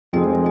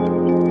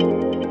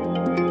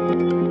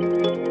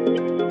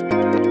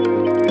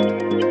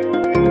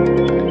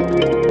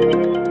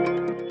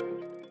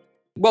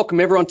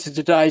Welcome everyone to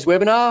today's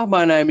webinar.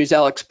 My name is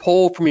Alex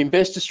Paul from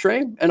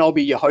InvestorStream, and I'll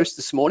be your host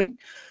this morning.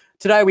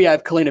 Today we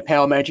have Kalina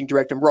Power Managing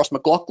Director Ross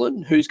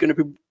MacLachlan, who's going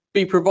to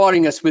be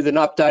providing us with an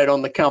update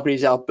on the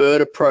company's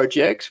Alberta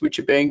projects, which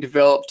are being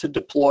developed to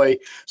deploy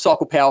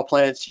cycle power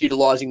plants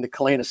utilising the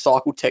Kalina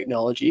Cycle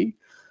Technology.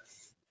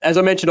 As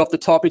I mentioned off the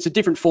top, it's a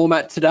different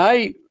format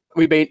today.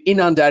 We've been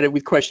inundated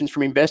with questions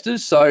from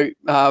investors, so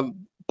by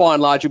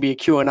and large it'll be a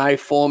Q&A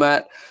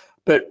format,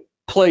 but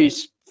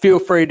please feel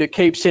free to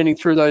keep sending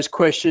through those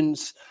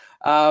questions.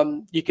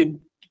 You can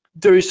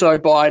do so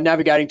by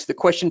navigating to the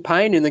question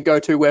pane in the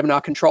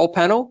GoToWebinar control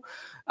panel.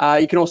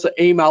 You can also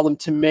email them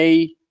to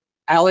me,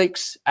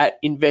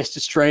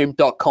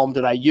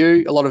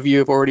 alex@investorstream.com.au. A lot of you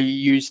have already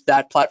used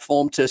that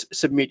platform to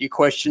submit your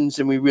questions,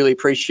 and we really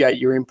appreciate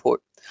your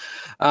input.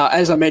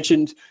 As I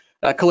mentioned,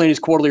 Kalina's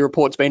quarterly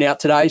report's been out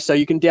today, so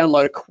you can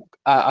download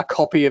a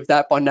copy of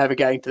that by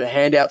navigating to the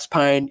handouts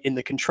pane in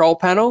the control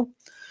panel.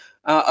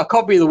 A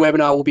copy of the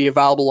webinar will be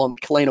available on the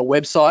Kalina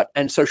website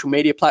and social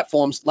media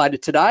platforms later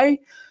today.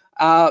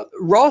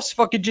 Ross, if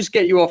I could just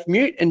get you off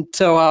mute and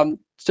so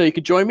you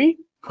could join me.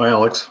 Hi,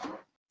 Alex.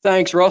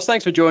 Thanks, Ross.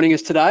 Thanks for joining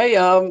us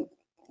today.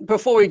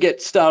 Before we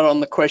get started on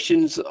the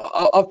questions,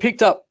 I've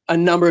picked up a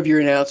number of your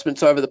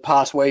announcements over the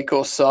past week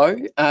or so,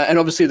 and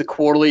obviously the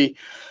quarterly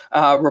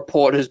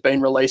report has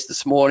been released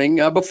this morning.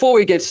 Before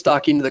we get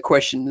stuck into the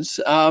questions,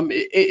 are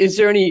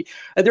there any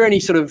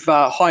sort of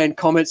high-end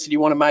comments that you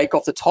want to make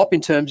off the top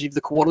in terms of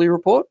the quarterly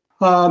report?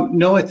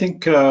 No, I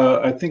think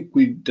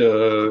we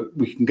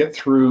can get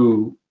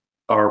through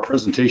our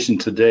presentation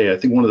today. I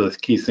think one of the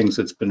key things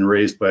that's been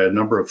raised by a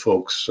number of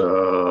folks,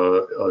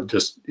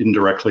 just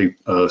indirectly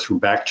through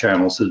back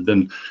channels, has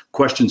been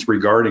questions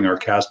regarding our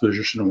cash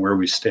position and where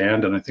we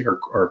stand. And I think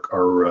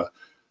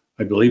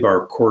I believe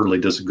our quarterly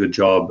does a good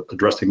job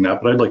addressing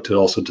that. But I'd like to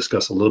also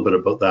discuss a little bit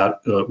about that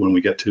when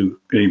we get to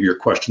any of your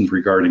questions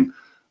regarding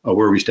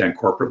where we stand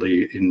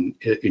corporately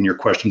in your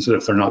questions. And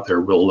if they're not there,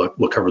 we'll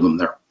cover them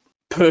there.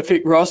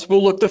 Perfect, Ross.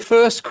 Well, look, the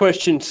first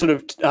question, sort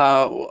of,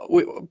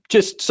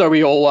 just so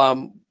we're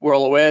all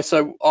aware.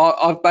 So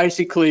I've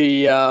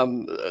basically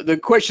the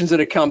questions that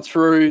have come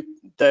through,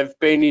 I've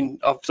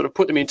sort of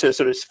put them into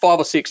sort of 5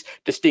 or 6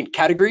 distinct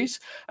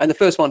categories, and the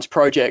first one's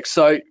projects.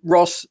 So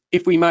Ross,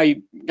 if we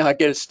may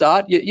get a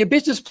start, your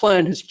business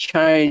plan has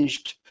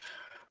changed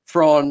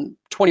from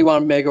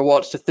 21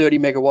 megawatts to 30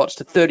 megawatts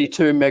to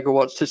 32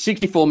 megawatts to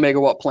 64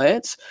 megawatt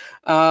plants.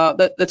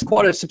 That's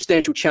quite a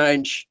substantial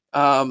change.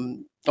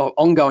 Or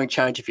ongoing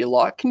change, if you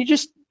like. Can you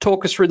just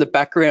talk us through the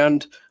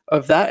background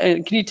of that,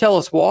 and can you tell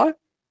us why?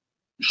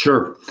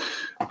 Sure.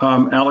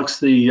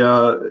 Alex,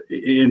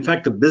 in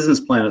fact, the business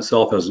plan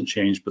itself hasn't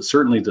changed, but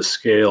certainly the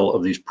scale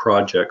of these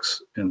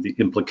projects and the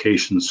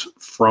implications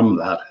from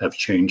that have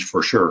changed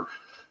for sure.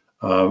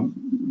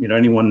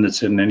 Anyone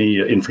that's in any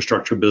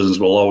infrastructure business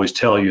will always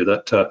tell you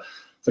that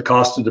the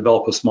cost to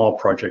develop a small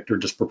project are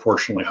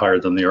disproportionately higher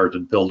than they are to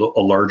build a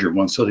larger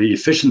one. So the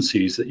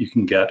efficiencies that you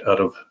can get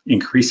out of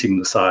increasing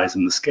the size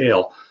and the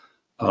scale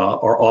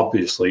are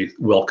obviously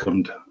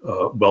welcomed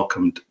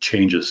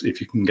changes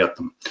if you can get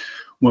them.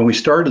 When we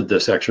started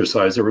this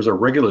exercise, there was a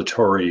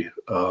regulatory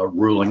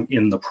ruling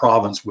in the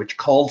province which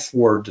called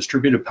for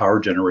distributed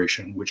power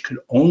generation, which could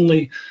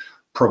only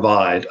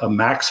provide a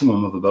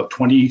maximum of about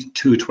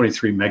 22,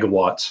 23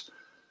 megawatts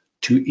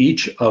to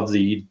each of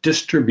the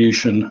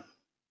distribution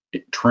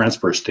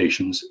transfer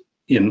stations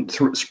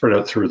spread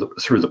out through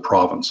the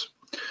province.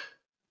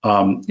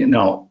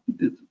 Now,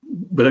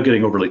 without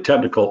getting overly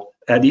technical,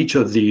 at each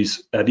of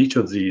these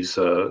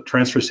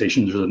transfer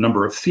stations, there's a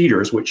number of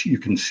feeders which you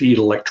can feed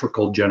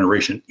electrical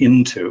generation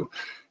into,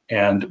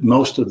 and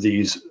most of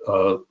these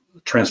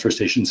transfer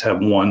stations have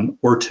 1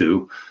 or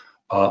 2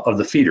 of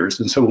the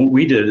feeders. And so what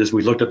we did is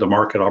we looked at the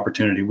market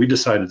opportunity. We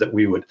decided that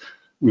we would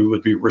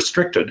be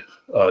restricted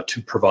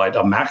to provide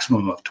a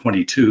maximum of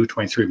 22,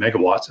 23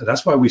 megawatts. And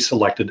that's why we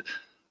selected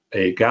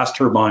a gas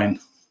turbine,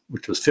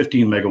 which was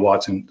 15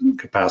 megawatts in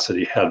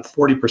capacity, had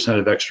 40%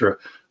 of extra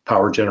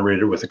power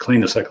generated with a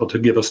Kalina cycle to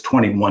give us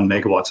 21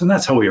 megawatts. And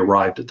that's how we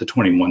arrived at the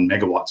 21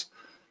 megawatts.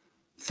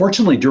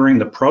 Fortunately, during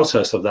the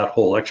process of that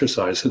whole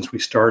exercise, since we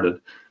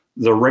started,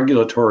 the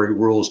regulatory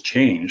rules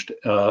changed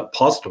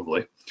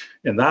positively.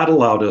 And that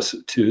allowed us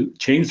to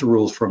change the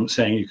rules from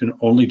saying you can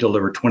only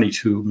deliver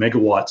 22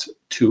 megawatts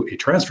to a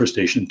transfer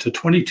station to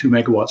 22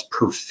 megawatts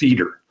per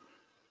feeder.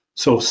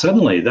 So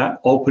suddenly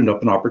that opened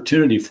up an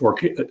opportunity for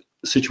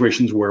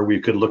situations where we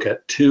could look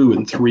at 2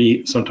 and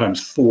 3,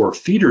 sometimes 4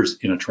 feeders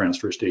in a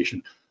transfer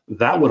station.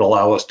 That would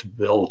allow us to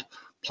build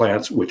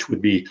plants which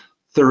would be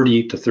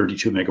 30 to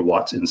 32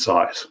 megawatts in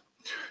size.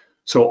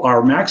 So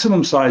our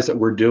maximum size that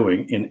we're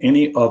doing in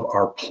any of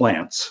our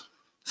plants,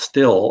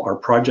 still our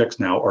projects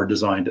now are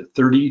designed at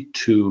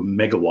 32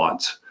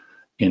 megawatts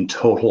in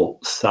total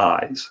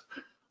size.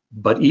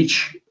 But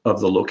each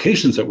of the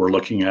locations that we're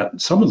looking at,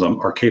 some of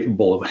them are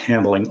capable of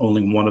handling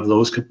only one of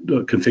those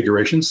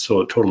configurations,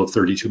 so a total of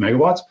 32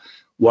 megawatts,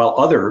 while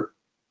other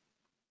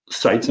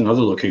sites and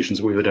other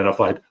locations we've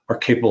identified are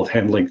capable of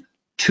handling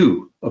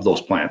 2 of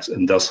those plants,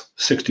 and thus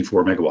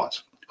 64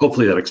 megawatts.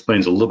 hopefully that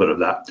explains a little bit of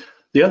that.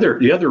 The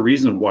other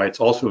reason why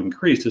it's also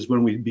increased is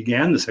when we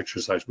began this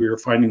exercise, we were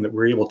finding that we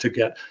were able to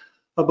get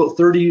about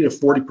 30 to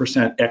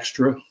 40%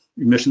 extra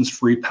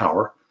emissions-free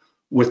power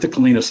with the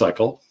Kalina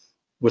cycle,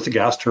 with the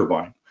gas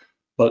turbine.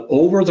 But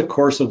over the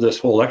course of this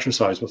whole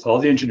exercise, with all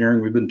the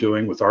engineering we've been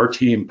doing with our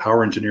team,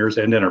 power engineers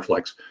and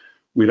Enerflex,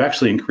 we've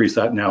actually increased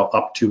that now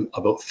up to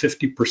about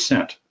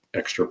 50%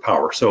 extra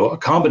power. So a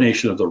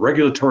combination of the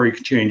regulatory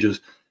changes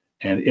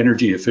and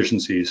energy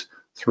efficiencies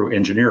through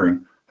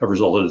engineering have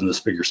resulted in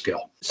this bigger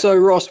scale. So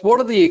Ross, what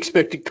are the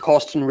expected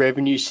cost and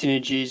revenue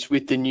synergies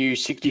with the new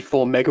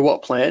 64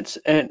 megawatt plants,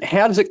 and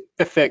how does it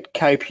affect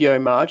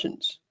KPO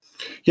margins?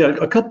 Yeah,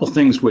 a couple of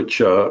things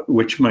which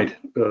might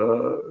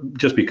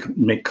just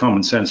make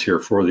common sense here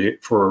for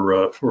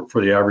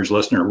the average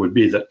listener would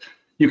be that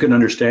you can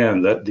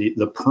understand that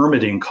the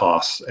permitting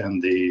costs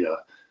and the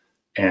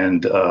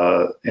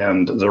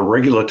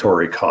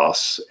regulatory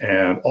costs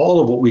and all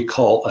of what we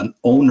call an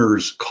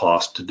owner's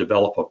cost to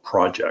develop a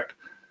project,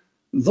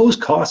 those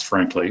costs,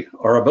 frankly,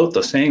 are about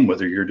the same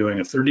whether you're doing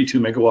a 32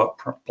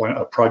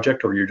 megawatt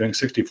project or you're doing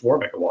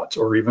 64 megawatts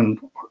or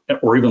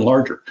even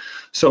larger.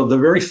 So the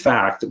very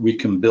fact that we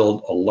can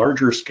build a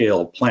larger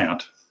scale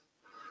plant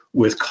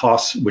with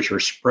costs which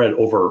are spread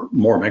over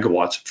more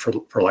megawatts,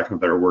 for lack of a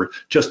better word,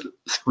 just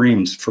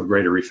screams for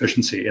greater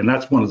efficiency. And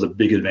that's one of the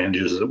big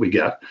advantages that we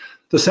get.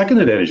 The second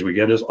advantage we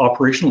get is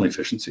operational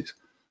efficiencies.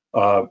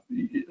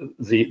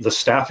 The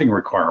staffing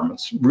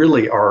requirements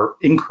really are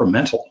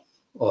incremental,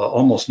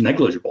 almost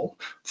negligible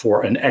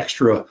for an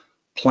extra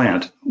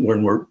plant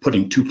when we're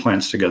putting two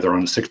plants together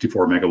on a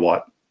 64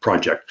 megawatt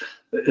project.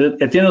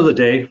 At the end of the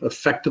day,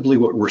 effectively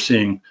what we're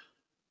seeing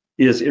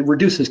is it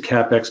reduces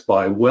CapEx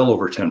by well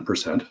over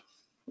 10%.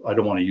 I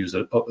don't want to use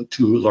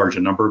too large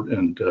a number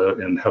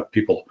and have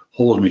people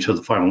hold me to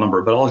the final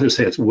number, but I'll just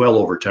say it's well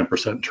over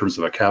 10% in terms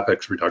of a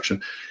CapEx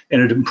reduction,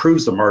 and it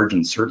improves the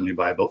margins certainly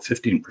by about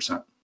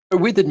 15%.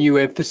 With the new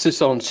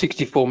emphasis on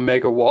 64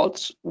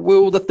 megawatts,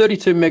 will the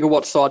 32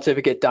 megawatt sites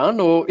ever get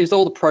done, or is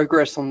all the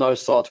progress on those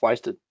sites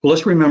wasted? Well,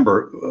 let's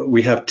remember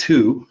we have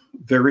two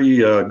very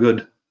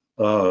good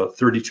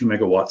 32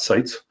 megawatt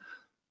sites.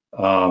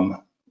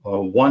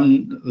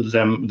 One of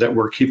them that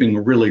we're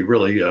keeping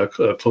really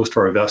close to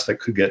our vest that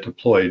could get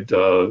deployed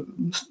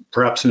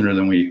perhaps sooner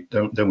than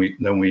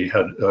we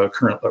had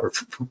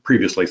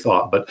previously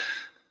thought. But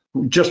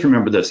just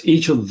remember this: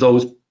 each of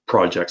those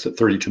projects at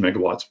 32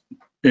 megawatts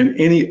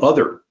and any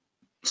other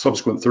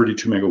subsequent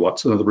 32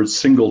 megawatts, in other words,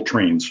 single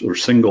trains or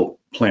single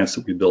plants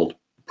that we build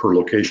per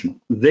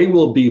location, they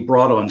will be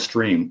brought on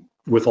stream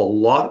with a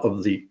lot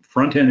of the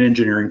front-end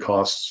engineering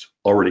costs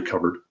already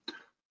covered,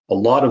 a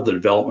lot of the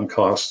development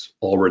costs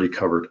already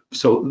covered.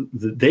 So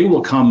they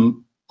will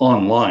come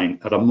online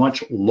at a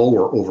much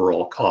lower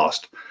overall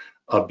cost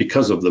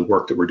because of the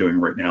work that we're doing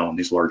right now on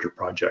these larger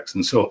projects.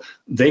 And so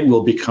they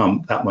will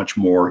become that much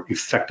more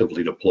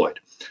effectively deployed.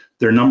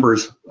 Their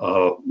numbers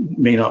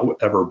may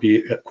not ever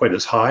be quite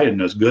as high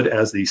and as good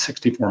as the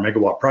 64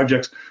 megawatt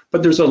projects,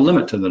 but there's a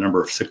limit to the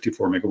number of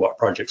 64 megawatt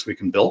projects we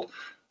can build.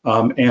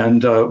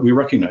 And we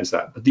recognize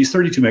that. But these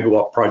 32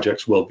 megawatt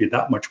projects will be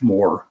that much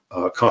more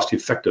cost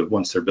effective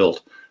once they're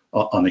built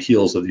on the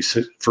heels of these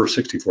first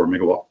 64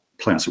 megawatt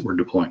plants that we're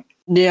deploying.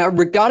 Now,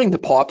 regarding the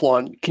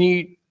pipeline, can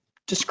you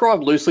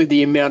describe loosely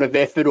the amount of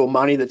effort or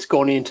money that's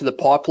gone into the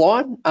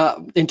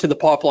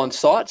pipeline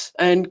sites,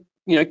 and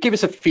give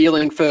us a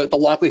feeling for the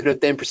likelihood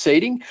of them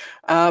proceeding?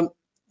 Now,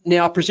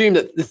 I presume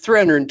that the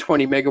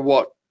 320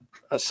 megawatt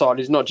site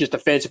is not just a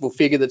fanciful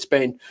figure that's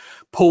been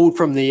pulled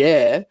from the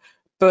air,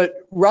 but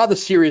rather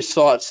serious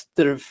sites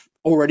that have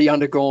already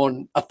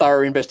undergone a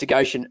thorough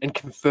investigation and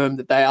confirmed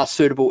that they are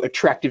suitable,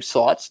 attractive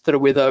sites that are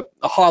with a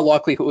high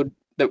likelihood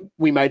that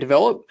we may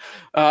develop.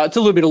 It's a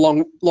little bit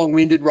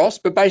long-winded, Ross,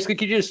 but basically,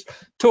 could you just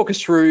talk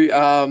us through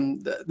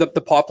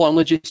the pipeline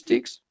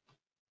logistics?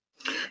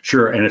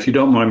 Sure, and if you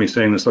don't mind me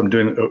saying this, I'm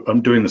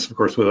doing this, of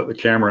course, without the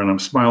camera, and I'm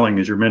smiling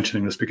as you're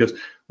mentioning this, because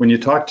when you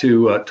talk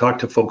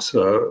to folks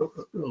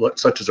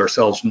such as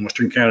ourselves in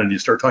Western Canada, and you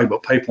start talking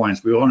about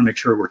pipelines, we want to make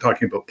sure we're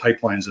talking about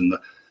pipelines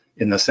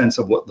in the sense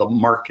of what the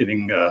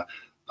marketing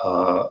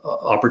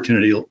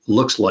opportunity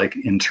looks like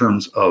in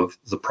terms of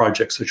the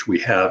projects which we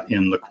have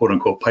in the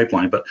quote-unquote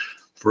pipeline. But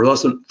for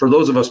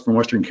those of us from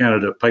Western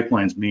Canada,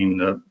 pipelines mean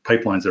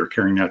pipelines that are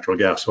carrying natural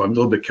gas. So I'm a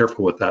little bit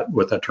careful with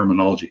that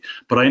terminology.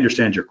 But I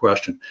understand your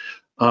question.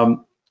 I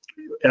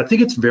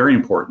think it's very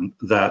important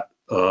that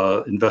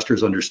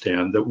investors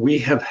understand that we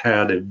have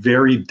had a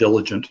very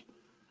diligent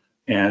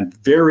and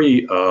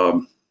very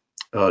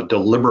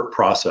deliberate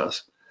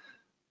process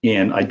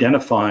in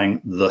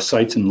identifying the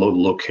sites and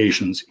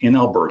locations in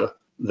Alberta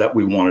that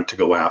we wanted to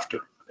go after.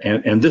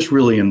 And this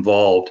really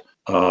involved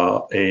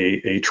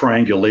a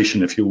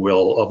triangulation, if you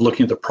will, of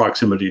looking at the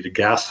proximity to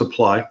gas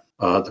supply,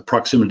 the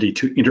proximity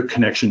to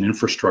interconnection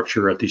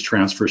infrastructure at these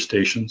transfer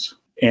stations,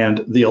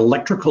 and the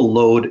electrical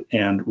load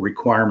and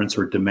requirements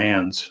or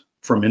demands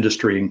from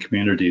industry and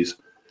communities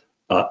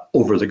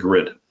over the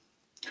grid.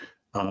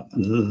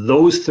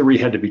 Those three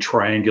had to be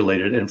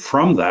triangulated, and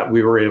from that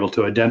we were able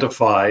to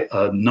identify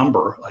a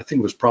number. I think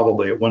it was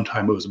probably at one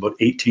time it was about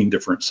 18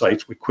 different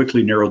sites. We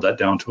quickly narrowed that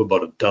down to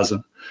about a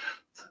dozen.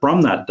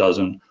 From that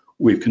dozen,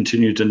 we've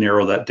continued to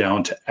narrow that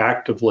down to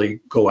actively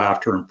go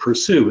after and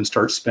pursue and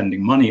start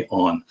spending money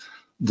on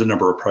the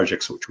number of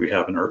projects which we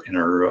have under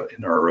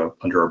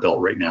our belt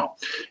right now.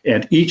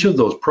 And each of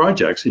those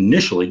projects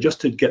initially,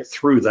 just to get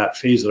through that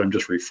phase that I'm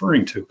just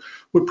referring to,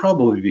 would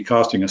probably be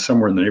costing us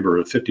somewhere in the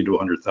neighborhood of $50,000 to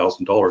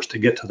 $100,000 to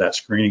get to that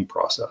screening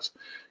process.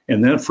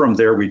 And then from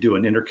there, we do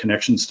an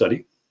interconnection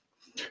study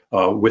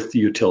with the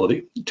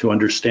utility to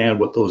understand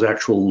what those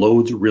actual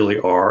loads really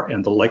are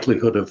and the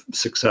likelihood of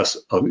success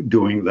of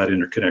doing that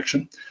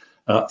interconnection.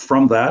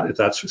 From that, if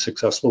that's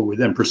successful, we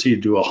then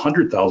proceed to a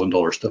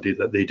 $100,000 study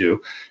that they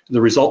do. The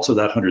results of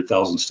that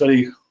 $100,000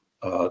 study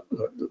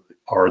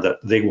are that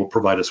they will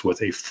provide us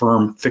with a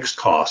firm fixed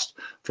cost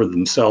for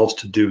themselves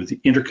to do the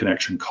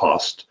interconnection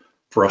cost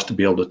for us to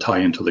be able to tie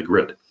into the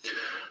grid.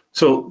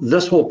 So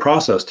this whole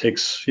process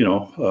takes,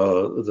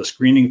 the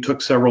screening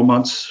took several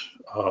months.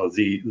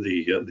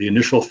 The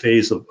initial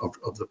phase of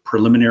the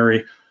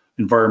preliminary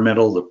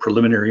environmental, the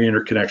preliminary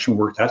interconnection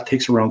work, that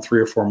takes around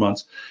 3 or 4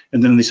 months.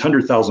 And then these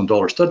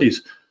 $100,000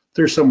 studies,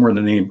 they're somewhere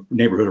in the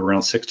neighborhood of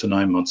around 6 to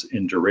 9 months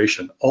in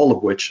duration, all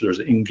of which there's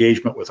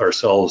engagement with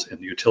ourselves and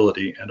the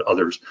utility and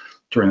others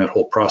during that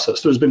whole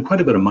process. There's been quite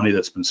a bit of money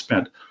that's been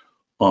spent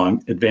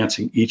on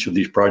advancing each of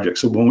these projects.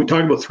 So when we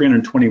talk about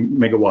 320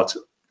 megawatts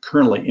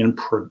currently in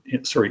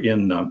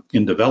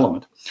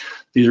development,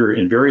 these are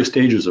in various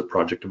stages of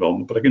project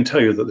development, but I can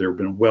tell you that they've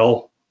been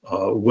well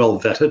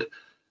vetted,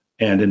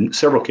 and in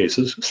several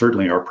cases,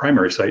 certainly our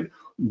primary site,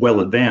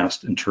 well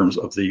advanced in terms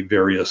of the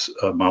various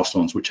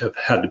milestones which have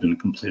had to been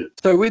completed.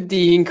 So with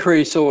the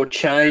increase or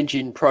change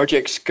in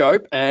project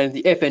scope and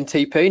the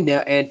FNTP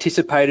now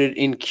anticipated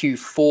in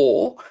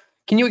Q4,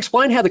 can you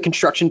explain how the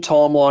construction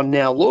timeline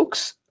now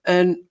looks?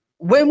 And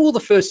when will the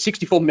first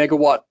 64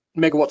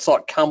 megawatt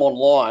site come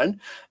online?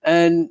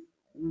 And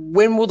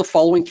when will the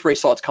following 3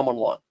 sites come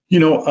online?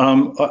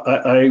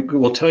 I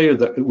will tell you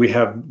that we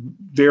have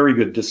very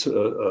good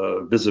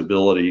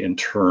visibility in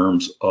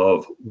terms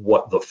of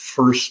what the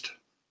first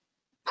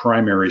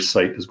primary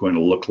site is going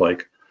to look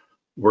like.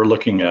 We're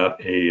looking at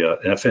an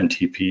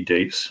FNTP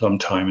date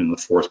sometime in the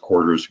fourth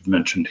quarter, as you've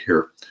mentioned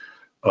here,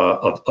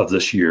 of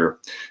this year.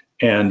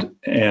 And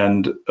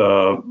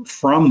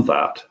from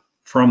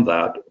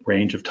that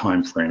range of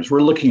time frames,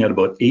 we're looking at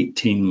about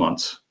 18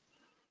 months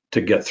to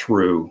get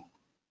through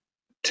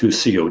to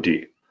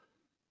COD.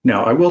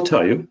 Now, I will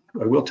tell you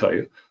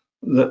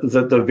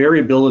that the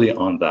variability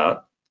on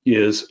that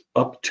is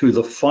up to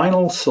the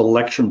final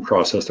selection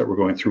process that we're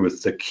going through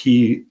with the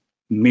key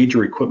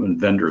major equipment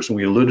vendors. And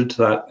we alluded to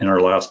that in our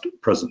last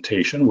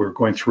presentation. We're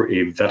going through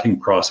a vetting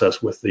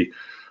process with the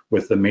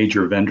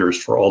major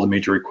vendors for all the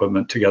major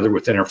equipment together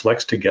with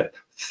Interflex to get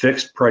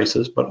fixed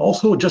prices, but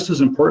also just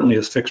as importantly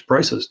as fixed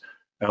prices,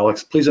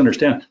 Alex, please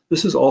understand,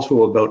 this is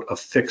also about a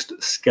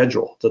fixed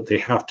schedule that they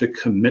have to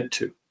commit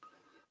to.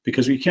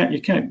 Because you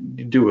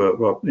can't do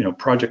a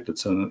project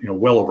that's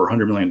well over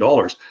 $100 million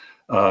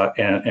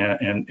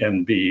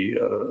and be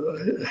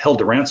held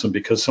to ransom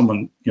because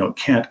someone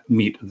can't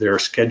meet their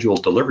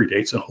scheduled delivery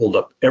dates and hold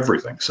up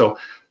everything. So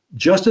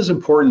just as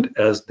important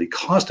as the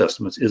cost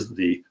estimates is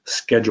the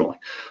scheduling.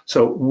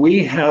 So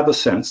we have a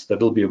sense that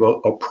it'll be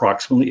about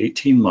approximately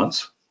 18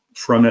 months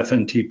from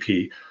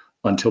FNTP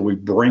until we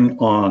bring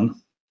on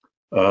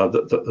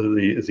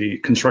the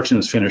construction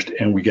is finished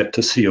and we get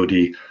to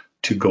COD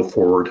to go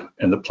forward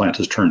and the plant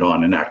is turned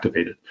on and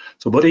activated.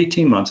 So about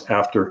 18 months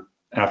after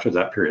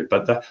that period.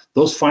 But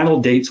those final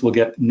dates will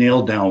get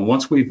nailed down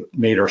once we've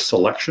made our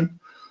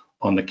selection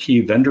on the key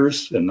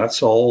vendors, and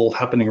that's all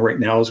happening right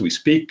now as we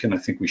speak. And I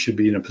think we should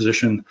be in a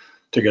position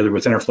together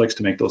with Interflex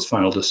to make those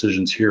final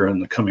decisions here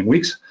in the coming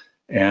weeks.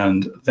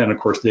 And then of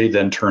course they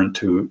then turn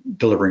to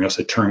delivering us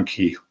a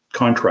turnkey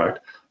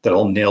contract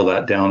that'll nail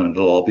that down and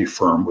it'll all be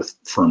firm with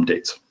firm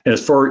dates. And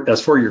as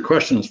for your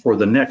questions for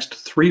the next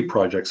 3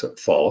 projects that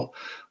follow,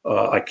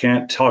 I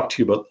can't talk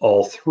to you about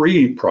all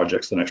 3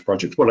 projects, the next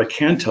projects. What I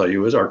can tell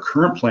you is our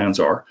current plans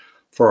are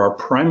for our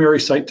primary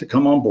site to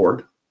come on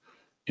board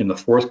in the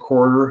fourth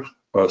quarter,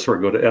 go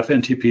to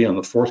FNTP in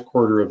the fourth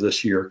quarter of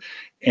this year,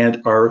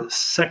 and our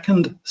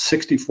second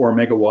 64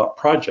 megawatt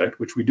project,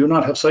 which we do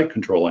not have site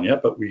control on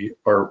yet, but we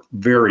are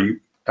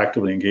very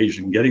actively engaged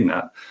in getting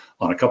that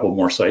on a couple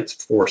more sites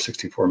for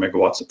 64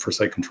 megawatts for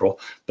site control.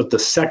 But the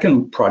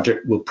second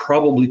project will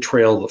probably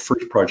trail the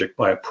first project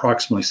by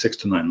approximately 6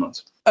 to 9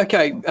 months.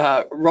 Okay,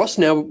 Ross,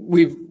 now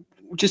we've,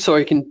 just so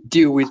I can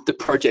deal with the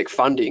project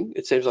funding,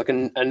 it seems like a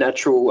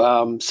natural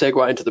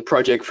segue into the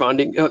project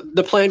funding.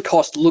 The planned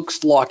cost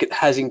looks like it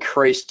has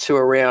increased to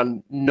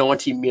around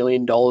 $90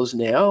 million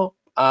now.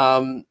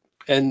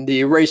 And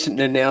the recent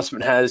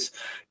announcement has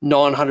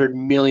 $900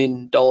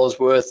 million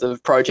worth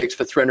of projects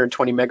for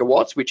 320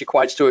 megawatts, which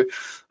equates to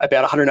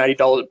about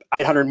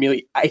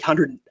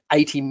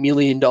 $880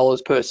 million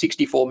per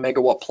 64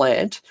 megawatt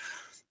plant.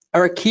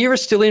 Are Akira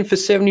still in for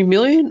 70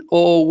 million,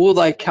 or will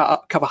they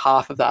cover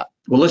half of that?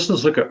 Well, let's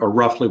just look at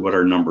roughly what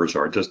our numbers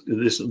are.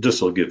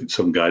 This will give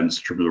some guidance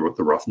in terms of what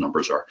the rough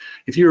numbers are.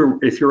 If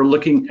you're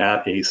looking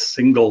at a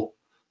single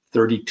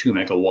 32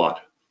 megawatt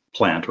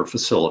plant or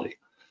facility,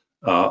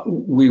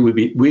 we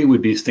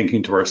would be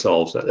thinking to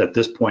ourselves that at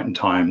this point in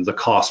time, the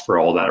costs for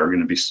all that are going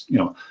to be,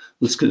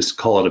 let's just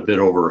call it a bit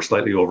over,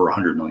 slightly over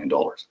 $100 million.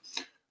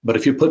 But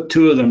if you put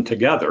two of them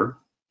together,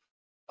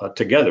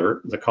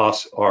 the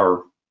costs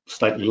are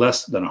slightly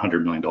less than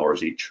 $100 million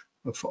each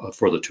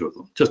for the two of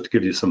them, just to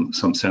give you some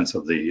sense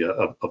of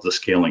the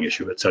scaling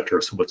issue, et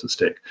cetera. So what's at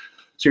stake?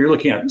 So you're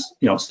looking at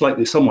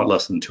somewhat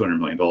less than $200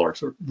 million, or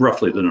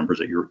roughly the numbers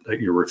that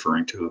you're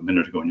referring to a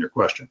minute ago in your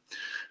question.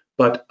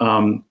 But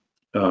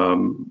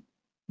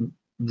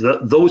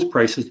those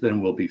prices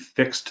then will be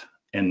fixed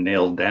and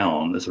nailed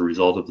down as a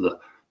result of the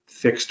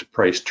fixed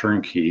price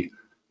turnkey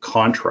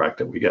contract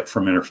that we get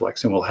from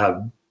Interflex, and we'll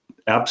have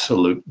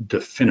absolute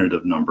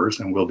definitive numbers,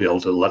 and we'll be able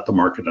to let the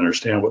market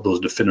understand what those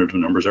definitive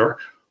numbers are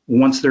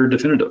once they're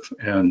definitive.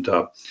 And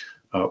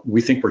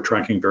we think we're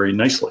tracking very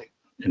nicely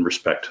in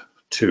respect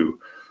to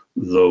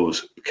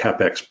those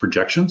CapEx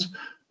projections.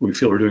 We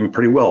feel we're doing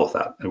pretty well with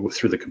that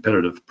through the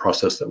competitive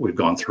process that we've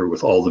gone through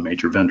with all the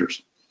major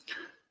vendors.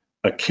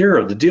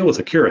 Akira, the deal with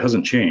Akira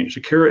hasn't changed.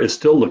 Akira is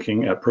still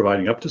looking at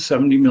providing up to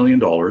 $70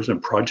 million in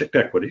project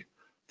equity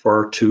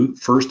for our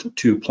first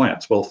two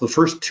plants. Well, if the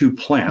first two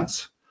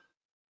plants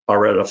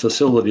are at a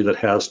facility that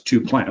has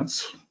two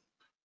plants,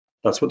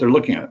 that's what they're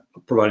looking at,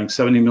 providing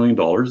 $70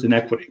 million in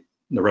equity.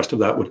 And the rest of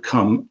that would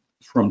come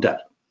from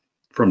debt,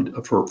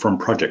 from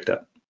project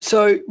debt.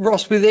 So,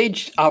 Ross, with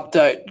each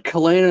update,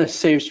 Kalina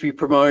seems to be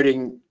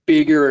promoting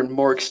bigger and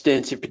more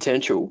extensive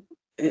potential.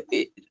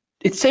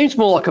 It seems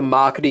more like a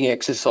marketing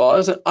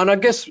exercise, and I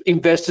guess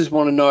investors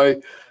want to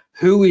know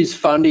who is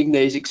funding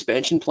these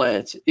expansion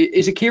plans.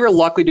 Is Akira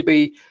likely to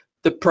be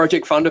the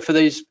project funder for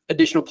these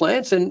additional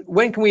plants, and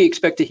when can we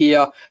expect to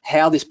hear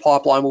how this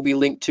pipeline will be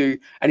linked to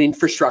an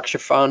infrastructure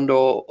fund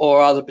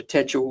or other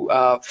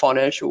potential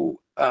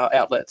financial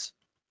outlets?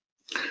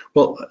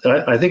 Well,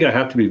 I think I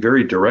have to be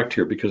very direct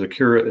here, because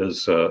Akira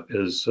is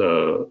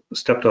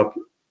stepped up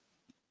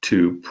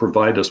to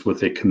provide us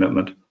with a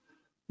commitment.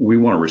 We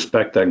want to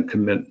respect that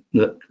commitment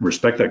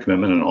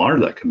and honor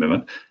that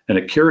commitment. And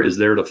Akira is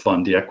there to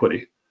fund the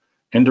equity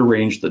and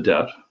arrange the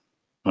debt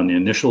on the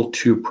initial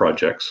two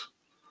projects,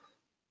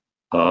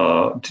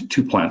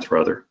 two plants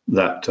rather,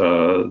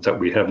 that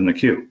we have in the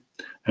queue.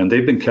 And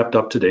they've been kept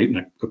up to date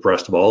and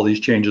abreast of all these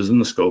changes in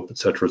the scope, et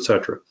cetera, et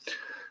cetera.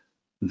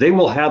 They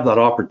will have that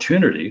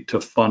opportunity to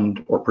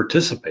fund or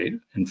participate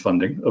in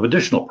funding of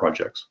additional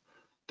projects.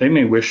 They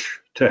may wish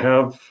to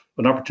have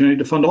an opportunity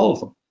to fund all of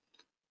them.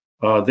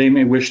 They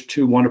may wish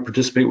to want to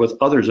participate with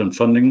others in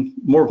funding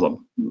more of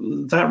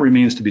them. That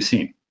remains to be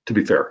seen, to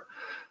be fair.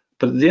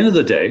 But at the end of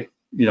the day,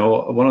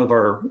 one of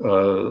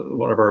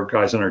our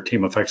guys on our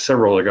team, in fact,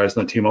 several other guys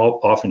on the team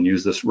often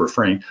use this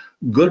refrain: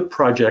 good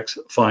projects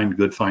find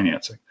good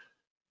financing.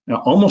 Now,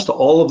 almost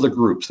all of the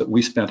groups that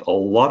we spent a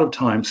lot of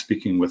time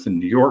speaking with in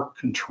New York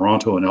and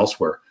Toronto and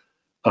elsewhere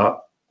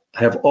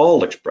have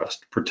all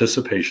expressed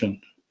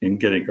participation in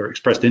getting, or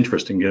expressed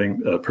interest in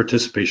getting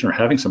participation, or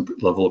having some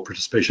level of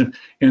participation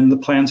in the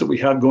plans that we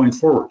have going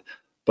forward.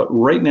 But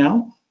right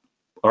now,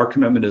 our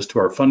commitment is to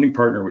our funding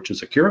partner, which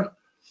is Akira.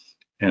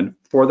 And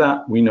for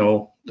that, we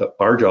know that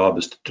our job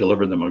is to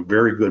deliver them a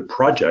very good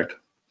project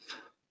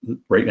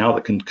right now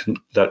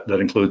that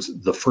includes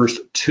the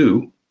first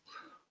two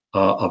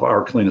of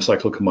our Kalina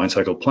Cycle combined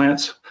cycle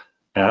plants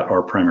at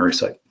our primary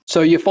site.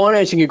 So your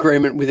financing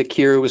agreement with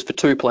Akira was for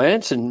two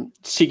plants and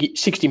 60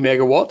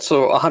 megawatts,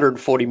 or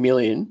 140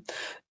 million.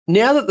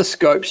 Now that the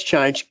scope's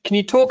changed, can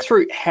you talk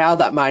through how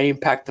that may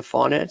impact the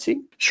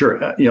financing?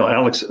 Sure.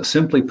 Alex,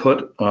 simply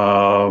put,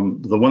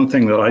 the one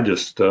thing that I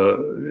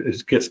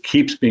just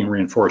keeps being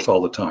reinforced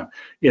all the time: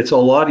 it's a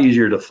lot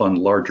easier to fund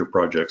larger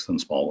projects than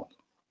small ones.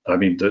 I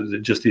mean,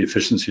 just the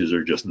efficiencies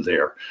are just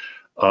there.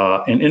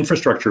 And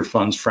infrastructure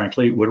funds,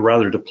 frankly, would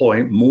rather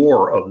deploy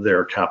more of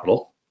their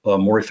capital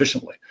more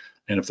efficiently.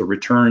 And if the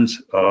returns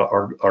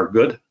are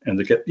good and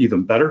they get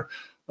even better,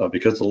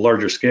 because the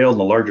larger scale and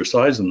the larger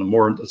size and the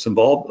more that's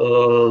involved,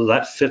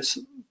 that fits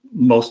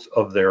most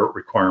of their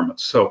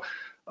requirements. So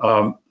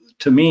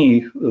to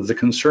me, the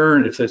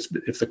concern, if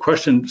the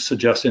question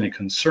suggests any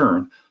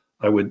concern,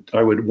 I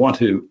would want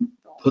to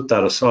put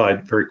that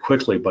aside very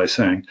quickly by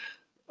saying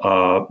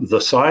the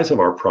size of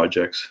our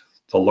projects,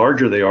 the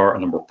larger they are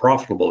and the more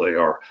profitable they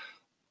are,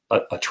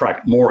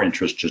 attract more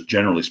interest, just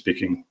generally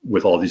speaking,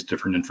 with all these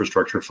different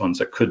infrastructure funds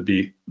that could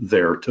be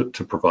there to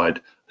provide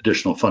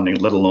additional funding,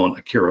 let alone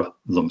Akira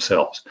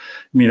themselves. I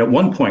mean, at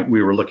one point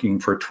we were looking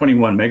for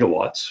 21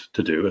 megawatts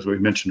to do, as we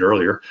mentioned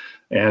earlier,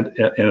 and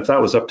if that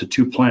was up to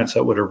two plants,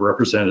 that would have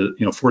represented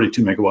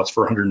 42 megawatts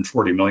for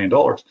 $140 million.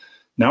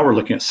 Now we're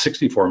looking at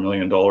 $64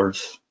 million.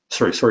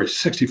 Sorry,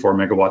 64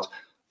 megawatts.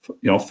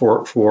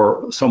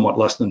 For somewhat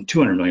less than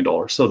 $200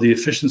 million. So the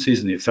efficiencies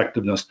and the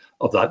effectiveness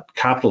of that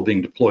capital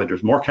being deployed,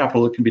 there's more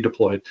capital that can be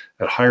deployed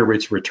at higher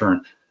rates of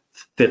return,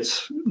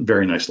 fits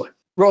very nicely.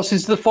 Ross,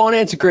 is the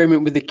finance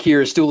agreement with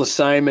Akira still the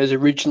same as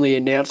originally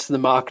announced to the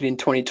market in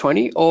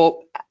 2020,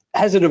 or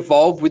has it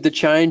evolved with the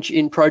change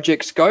in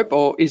project scope,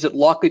 or is it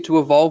likely to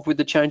evolve with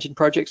the change in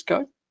project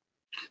scope?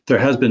 There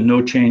has been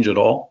no change at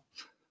all,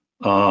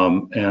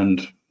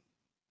 and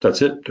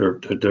that's it.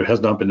 There has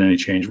not been any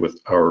change with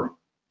our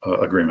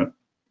agreement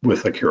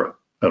with Akira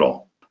at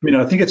all. I mean,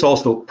 I think it's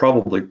also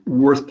probably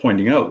worth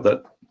pointing out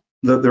that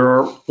there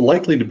are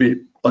likely to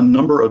be a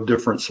number of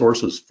different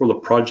sources for the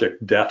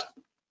project debt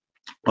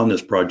on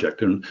this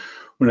project. And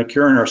when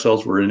Akira and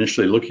ourselves were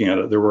initially looking at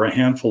it, there were a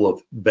handful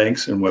of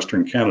banks in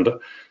Western Canada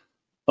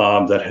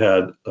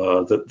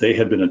that they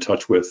had been in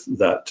touch with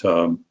that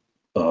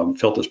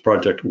felt this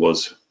project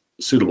was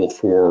suitable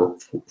for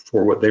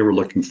what they were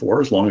looking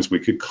for, as long as we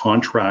could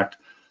contract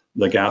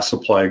the gas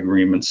supply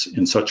agreements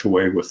in such a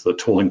way with the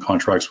tolling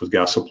contracts with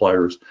gas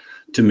suppliers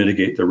to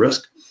mitigate the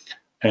risk.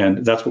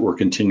 And that's what we're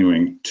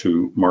continuing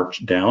to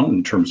march down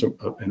in terms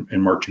of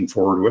and marching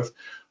forward with.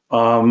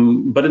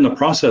 But in the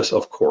process,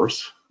 of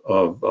course,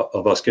 of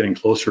us getting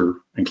closer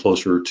and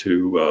closer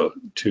to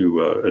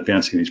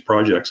advancing these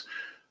projects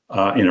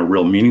in a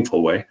real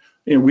meaningful way,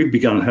 we've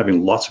begun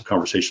having lots of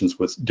conversations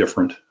with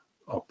different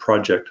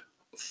project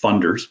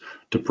funders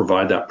to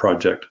provide that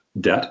project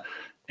debt.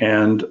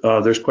 And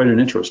there's quite an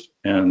interest.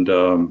 And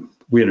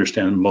we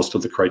understand most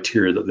of the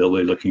criteria that they'll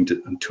be looking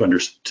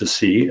to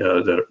see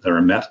that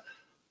are met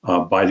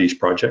by these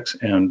projects.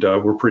 And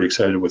we're pretty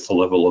excited with the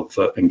level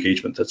of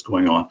engagement that's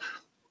going on,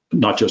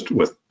 not just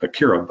with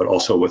Akira, but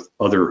also with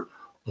other,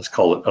 let's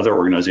call it other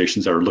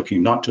organizations that are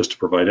looking not just to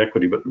provide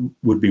equity, but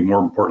would be more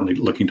importantly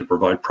looking to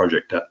provide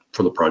project debt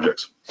for the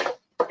projects.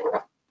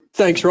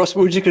 Thanks, Ross.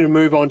 We're just going to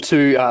move on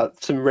to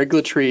some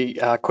regulatory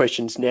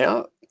questions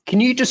now. Can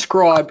you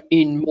describe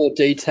in more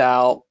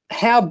detail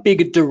how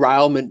big a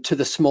derailment to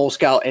the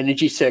small-scale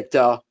energy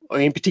sector, or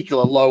in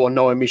particular low or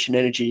no emission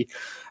energy,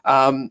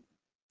 that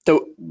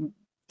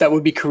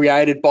would be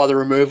created by the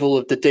removal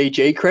of the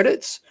DG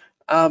credits?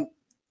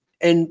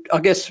 And I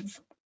guess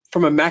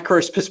from a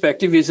macro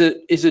perspective, is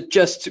it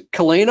just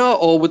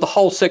Kalina, or would the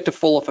whole sector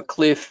fall off a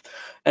cliff?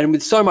 And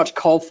with so much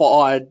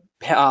coal-fired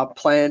power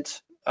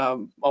plant,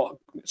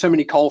 so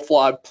many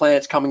coal-fired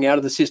plants coming out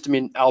of the system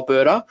in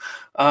Alberta,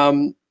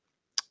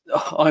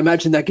 I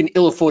imagine they can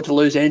ill afford to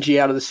lose energy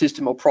out of the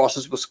system, or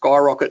prices will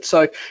skyrocket.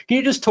 So can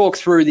you just talk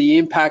through the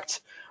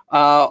impact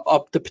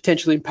of the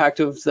potential impact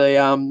of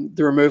the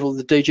removal of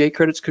the DG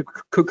credits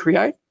could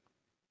create?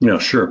 Yeah,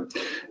 sure.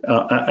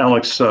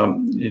 Alex,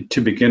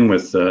 to begin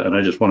with, and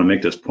I just want to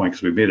make this point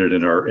because we made it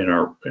in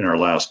our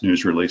last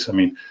news release. I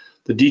mean,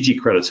 the DG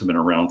credits have been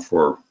around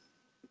for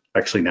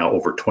actually now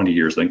over 20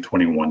 years, I think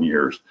 21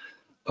 years.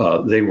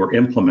 They were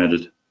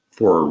implemented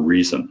for a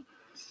reason.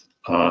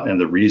 And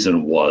the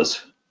reason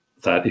was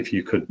that if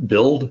you could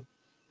build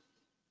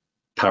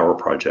power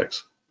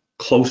projects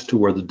close to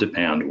where the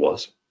demand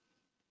was,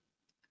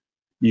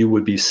 you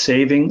would be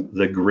saving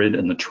the grid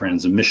and the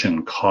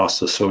transmission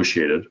costs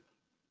associated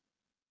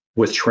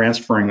with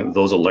transferring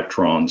those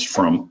electrons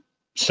from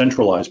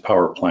centralized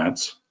power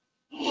plants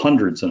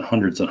hundreds and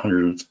hundreds and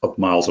hundreds of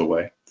miles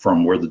away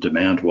from where the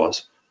demand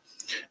was,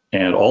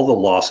 and all the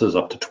losses,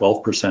 up to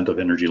 12% of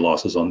energy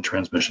losses on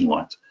transmission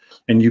lines.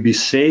 And you'd be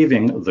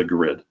saving the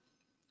grid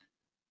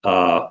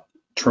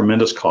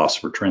tremendous costs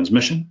for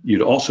transmission.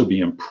 You'd also be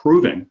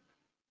improving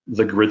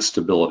the grid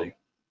stability.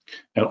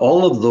 And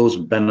all of those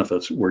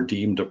benefits were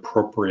deemed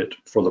appropriate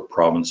for the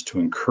province to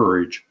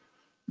encourage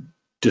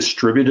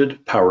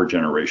distributed power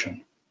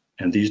generation.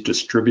 And these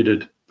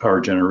distributed power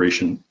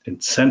generation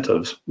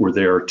incentives were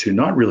there to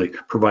not really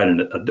provide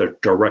a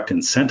direct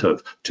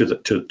incentive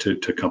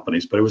to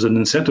companies, but it was an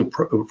incentive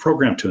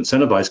program to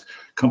incentivize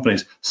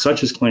companies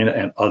such as Kalina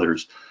and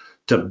others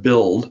to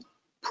build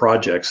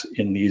projects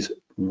in these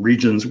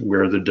regions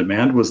where the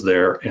demand was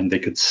there and they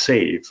could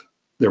save.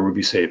 There would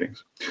be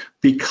savings.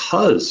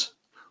 Because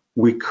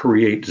we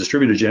create,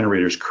 distributed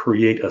generators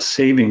create a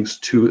savings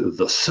to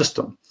the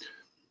system,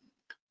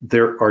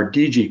 there are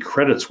DG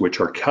credits which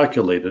are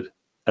calculated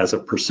as a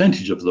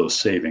percentage of those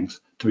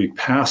savings to be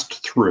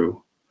passed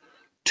through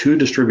to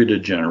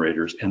distributed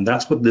generators, and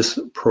that's what this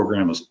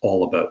program is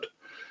all about.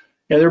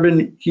 And there have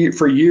been,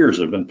 for years,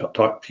 there have been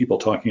people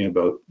talking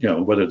about,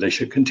 whether they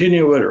should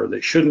continue it or they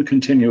shouldn't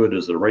continue it.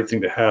 Is it the right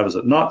thing to have? Is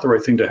it not the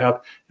right thing to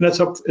have? And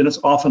it's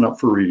often up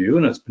for review,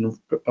 and it's been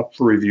up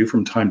for review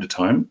from time to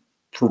time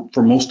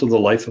for most of the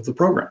life of the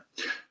program.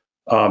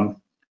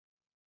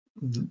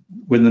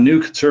 When the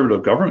new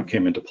Conservative government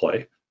came into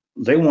play,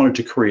 they wanted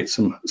to create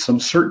some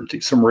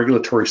certainty, some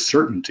regulatory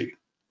certainty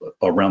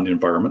around the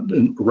environment,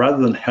 and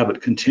rather than have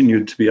it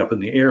continue to be up in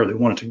the air, they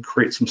wanted to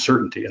create some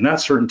certainty. And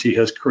that certainty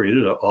has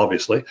created,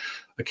 obviously,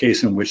 a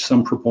case in which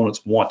some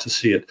proponents want to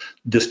see it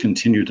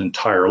discontinued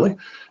entirely,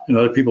 and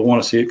other people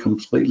want to see it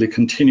completely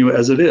continue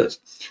as it is.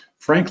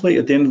 Frankly,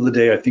 at the end of the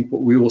day, I think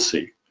what we will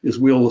see is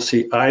we will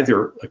see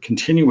either a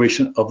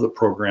continuation of the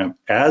program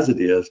as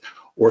it is,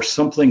 or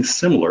something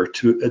similar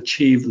to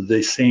achieve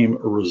the same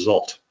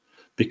result.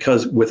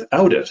 Because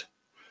without it,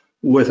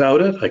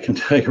 I can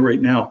tell you right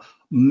now,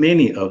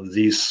 many of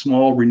these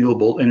small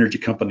renewable energy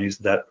companies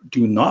that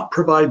do not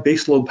provide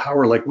baseload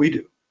power like we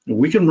do.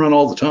 We can run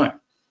all the time.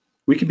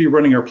 We can be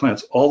running our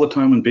plants all the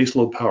time on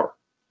baseload power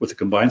with a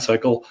combined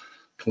cycle,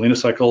 Kalina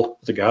cycle,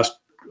 with a gas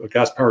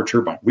powered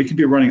turbine. We can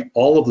be running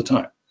all of the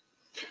time.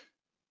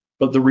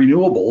 But the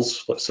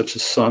renewables, such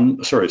as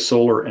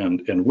solar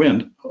and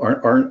wind,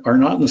 are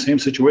not in the same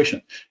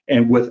situation.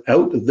 And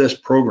without this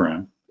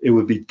program, it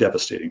would be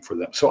devastating for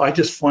them. So I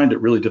just find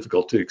it really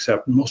difficult to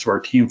accept. Most of our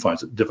team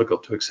finds it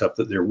difficult to accept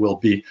that there will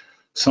be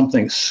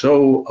something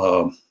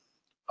so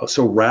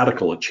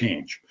radical a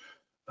change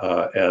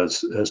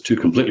as to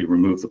completely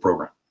remove the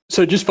program.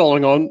 So just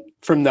following on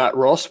from that,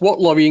 Ross, what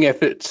lobbying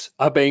efforts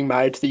are being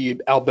made to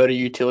the Alberta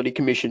Utility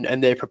Commission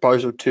and their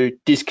proposal to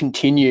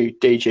discontinue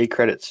DG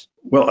credits?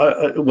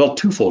 Well,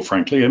 twofold,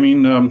 frankly. I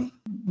mean,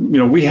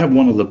 we have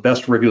one of the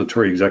best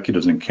regulatory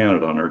executives in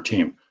Canada on our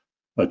team,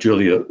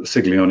 Julia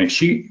Ciglione.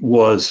 She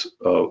was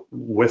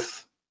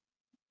with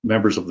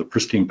members of the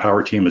Pristine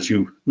Power team, as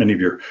many of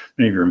your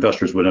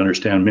investors would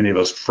understand. Many of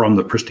us from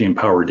the Pristine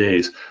Power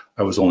days.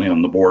 I was only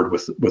on the board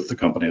with the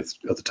company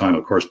at the time,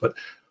 of course, but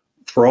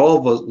for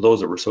all of those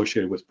that were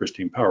associated with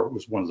Pristine Power, it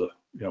was one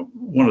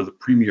of the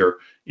premier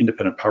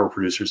independent power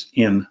producers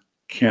in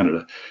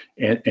Canada,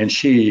 and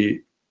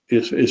she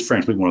is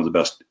frankly one of the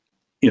best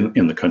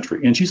in the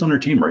country. And she's on her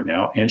team right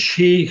now, and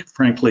she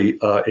frankly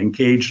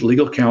engaged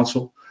legal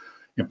counsel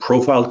and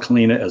profiled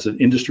Kalina as an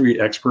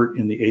industry expert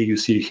in the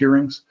AUC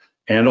hearings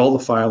and all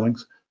the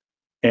filings.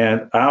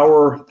 And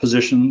our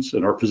positions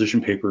and our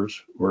position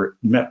papers were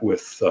met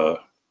with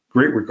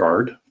great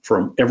regard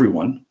from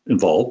everyone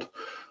involved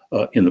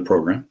in the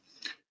program.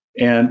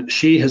 And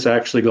she has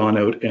actually gone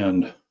out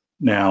and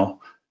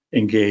now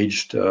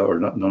engaged,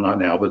 not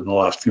now, but in the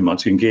last few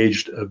months,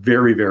 engaged a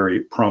very, very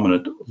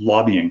prominent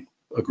lobbying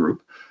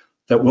group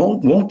that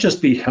won't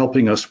just be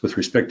helping us with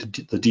respect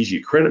to the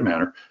DG credit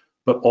matter,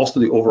 but also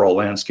the overall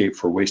landscape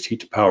for waste heat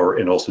to power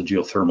and also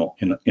geothermal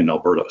in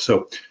Alberta.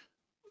 So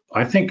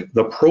I think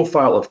the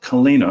profile of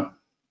Kalina,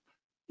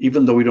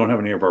 even though we don't have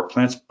any of our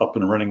plants up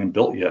and running and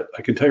built yet,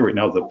 I can tell you right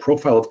now, the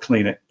profile of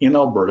Kalina in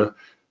Alberta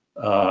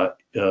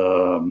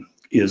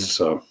is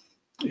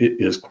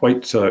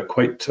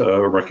quite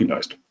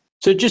recognized.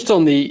 So just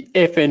on the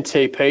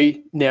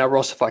FNTP now,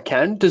 Ross, if I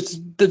can, does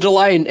the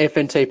delay in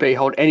FNTP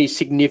hold any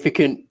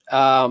significance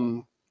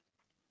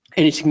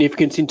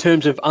in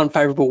terms of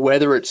unfavourable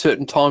weather at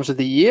certain times of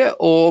the year,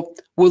 or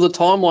will the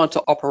timeline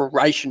to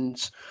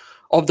operations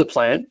of the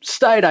plant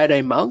stay at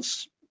 18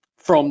 months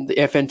from the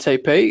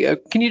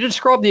FNTP? Can you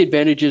describe the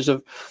advantages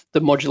of the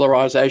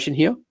modularisation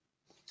here?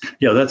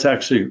 Yeah, that's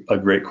actually a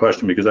great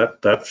question, because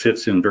that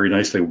fits in very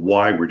nicely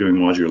why we're doing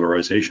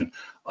modularization.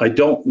 I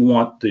don't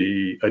want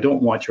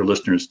your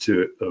listeners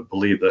to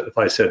believe that if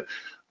I said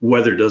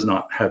weather does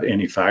not have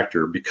any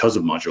factor because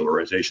of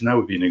modularization, that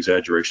would be an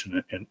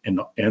exaggeration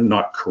and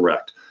not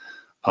correct.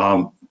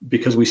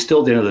 Because we still,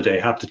 at the end of the day,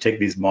 have to take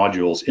these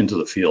modules into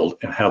the field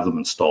and have them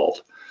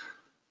installed.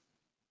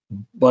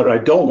 But I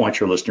don't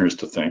want your listeners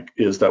to think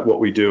is that what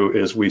we do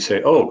is we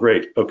say, oh,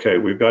 great, okay,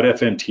 we've got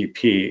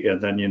FNTP,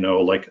 and then,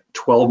 like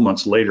 12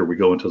 months later, we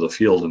go into the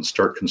field and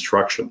start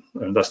construction.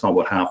 And that's not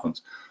what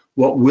happens.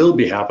 What will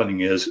be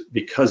happening is,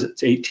 because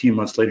it's 18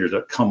 months later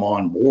to come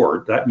on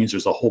board, that means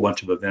there's a whole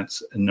bunch of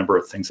events, a number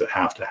of things that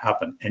have to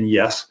happen. And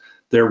yes,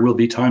 there will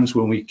be times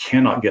when we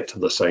cannot get to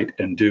the site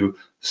and do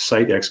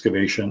site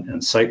excavation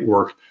and site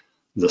work,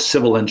 the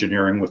civil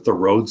engineering with the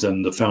roads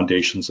and the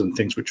foundations and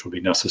things which will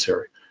be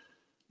necessary.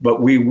 But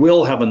we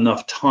will have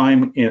enough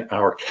time in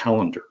our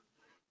calendar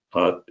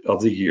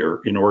of the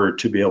year in order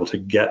to be able to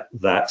get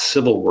that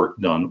civil work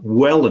done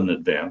well in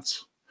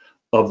advance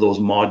of those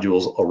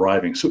modules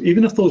arriving. So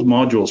even if those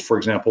modules, for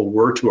example,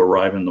 were to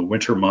arrive in the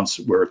winter months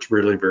where it's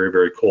really very,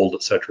 very cold,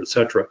 et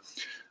cetera,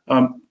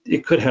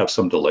 it could have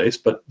some delays,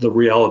 but the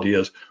reality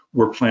is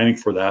we're planning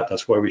for that.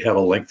 That's why we have a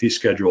lengthy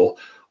schedule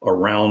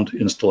around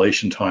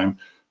installation time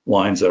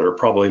lines that are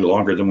probably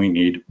longer than we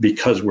need,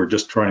 because we're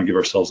just trying to give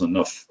ourselves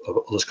enough,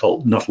 let's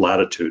call it enough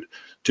latitude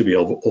to be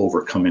able to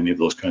overcome any of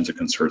those kinds of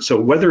concerns. So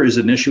weather is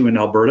an issue in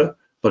Alberta,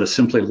 but it's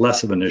simply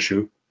less of an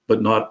issue,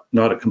 but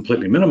not a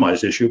completely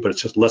minimized issue, but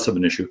it's just less of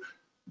an issue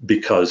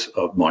because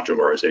of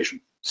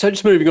modularization. So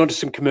just moving on to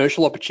some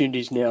commercial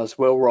opportunities now as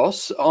well,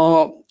 Ross.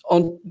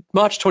 On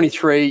March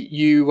 23,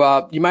 you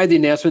made the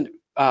announcement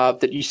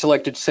that you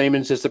selected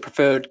Siemens as the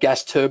preferred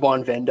gas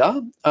turbine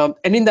vendor. And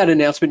in that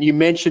announcement, you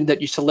mentioned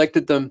that you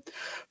selected them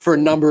for a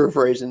number of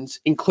reasons,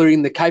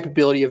 including the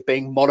capability of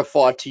being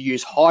modified to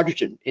use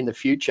hydrogen in the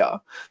future.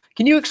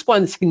 Can you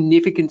explain the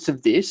significance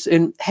of this,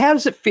 and how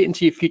does it fit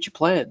into your future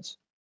plans?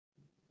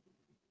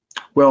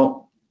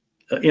 Well,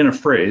 in a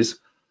phrase,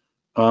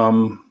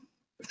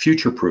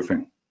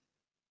 future-proofing.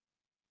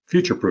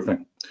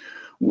 Future-proofing.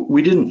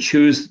 We didn't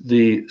choose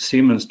the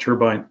Siemens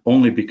turbine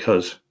only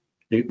because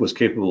it was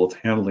capable of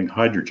handling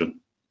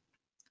hydrogen,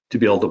 to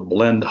be able to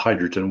blend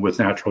hydrogen with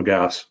natural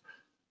gas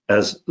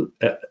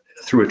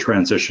through a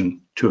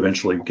transition to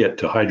eventually get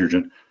to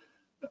hydrogen.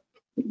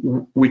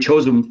 We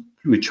chose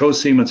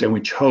Siemens, and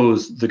we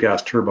chose the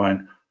gas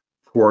turbine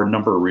for a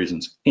number of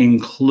reasons,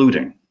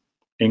 including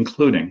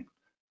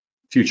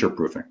future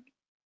proofing.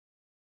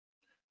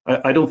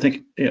 I don't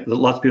think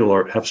lots of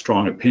people have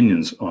strong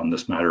opinions on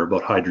this matter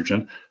about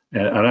hydrogen,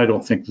 and I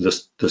don't think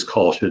this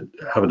call should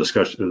have a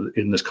discussion.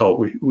 In this call,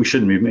 we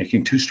shouldn't be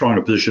making too strong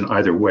a position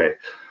either way.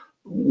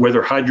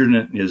 Whether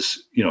hydrogen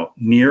is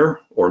near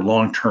or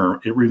long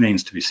term, it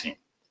remains to be seen.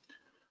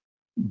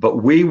 But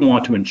we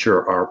want to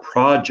ensure our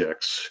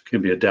projects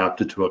can be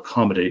adapted to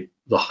accommodate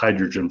the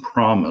hydrogen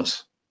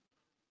promise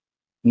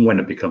when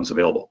it becomes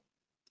available.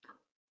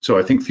 So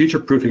I think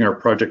future-proofing our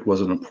project was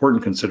an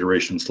important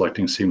consideration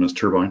selecting Siemens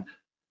turbine.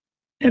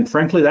 And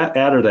frankly, that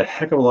added a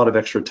heck of a lot of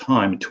extra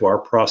time to our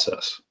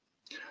process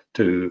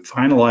to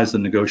finalize the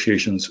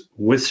negotiations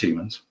with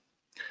Siemens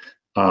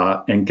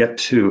and get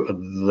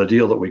to the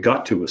deal that we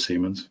got to with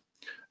Siemens.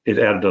 It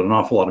added an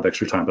awful lot of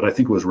extra time, but I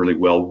think it was really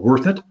well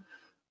worth it.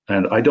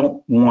 And I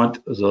don't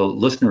want the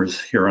listeners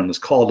here on this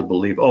call to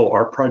believe, oh,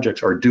 our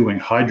projects are doing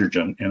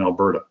hydrogen in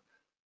Alberta.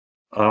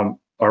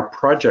 Our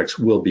projects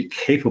will be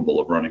capable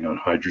of running on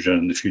hydrogen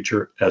in the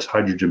future as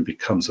hydrogen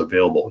becomes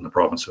available in the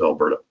province of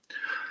Alberta.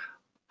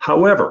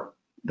 However,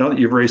 now that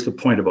you've raised the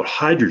point about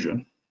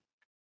hydrogen,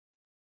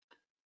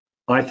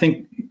 I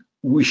think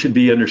we should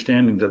be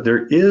understanding that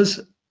there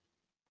is,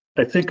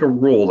 I think, a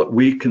role that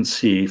we can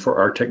see for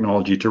our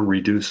technology to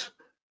reduce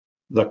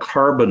the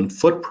carbon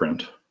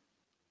footprint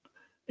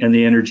and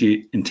the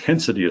energy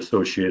intensity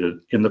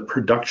associated in the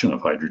production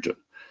of hydrogen.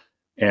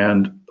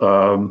 And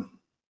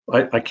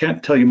I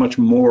can't tell you much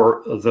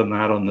more than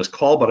that on this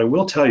call, but I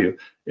will tell you,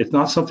 it's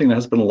not something that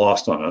has been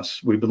lost on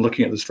us. We've been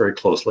looking at this very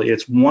closely.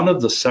 It's one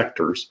of the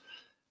sectors,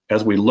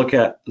 as we look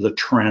at the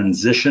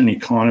transition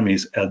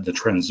economies and the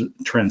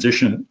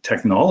transition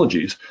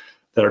technologies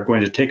that are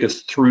going to take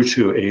us through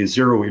to a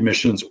zero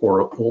emissions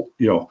or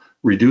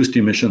reduced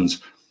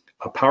emissions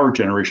power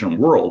generation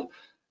world,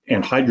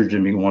 and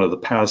hydrogen being one of the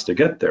paths to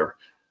get there.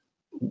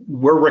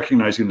 We're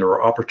recognizing there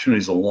are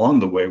opportunities along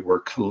the way where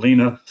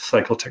Kalina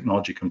Cycle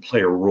Technology can play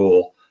a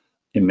role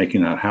in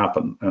making that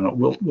happen. And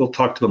we'll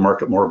talk to the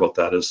market more about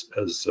that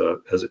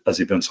as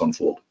events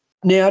unfold.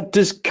 Now,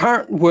 does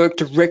current work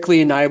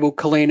directly enable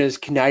Kalina's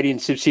Canadian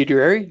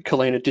subsidiary,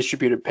 Kalina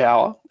Distributed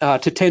Power,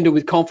 to tender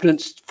with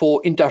confidence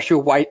for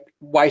industrial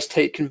waste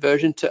heat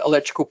conversion to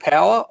electrical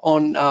power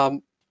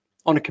on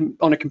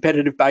a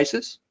competitive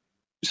basis?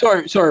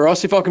 Sorry,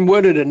 Ross, if I can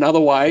word it another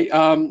way.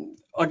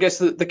 I guess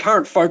the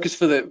current focus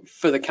for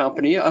the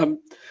company,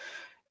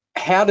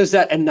 how does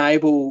that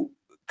enable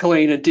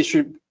Kalina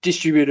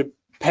Distributed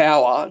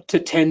Power to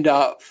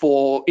tender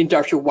for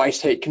industrial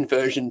waste heat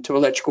conversion to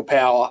electrical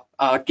power,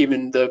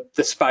 given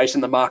the space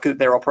and the market that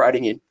they're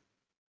operating in?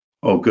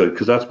 Oh, good,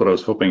 because that's what I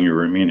was hoping you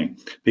were meaning.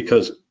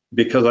 Because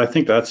I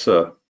think that's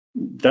a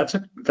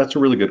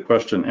really good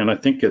question, and I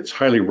think it's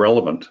highly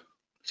relevant.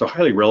 It's a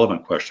highly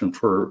relevant question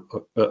for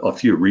a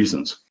few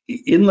reasons.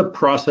 In the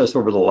process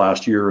over the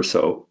last year or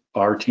so,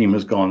 our team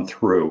has gone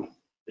through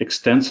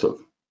extensive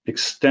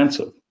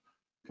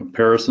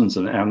comparisons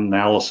and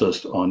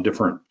analysis on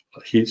different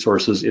heat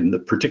sources in the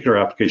particular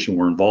application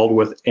we're involved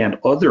with and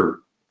other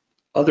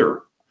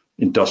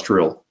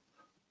industrial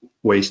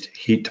waste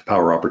heat to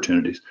power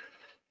opportunities.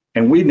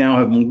 And we now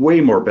have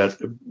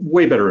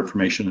way better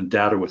information and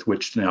data with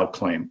which to now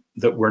claim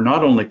that we're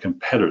not only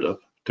competitive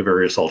to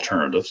various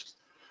alternatives,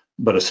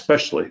 but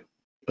especially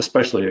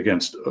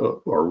against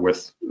or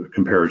with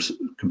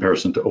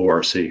comparison to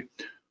ORC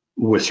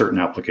with certain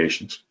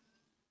applications.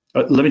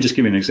 Let me just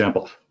give you an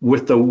example.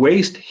 With the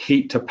waste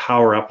heat to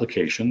power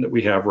application that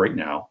we have right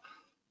now,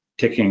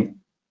 taking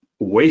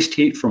waste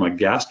heat from a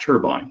gas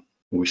turbine,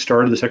 when we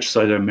started this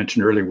exercise I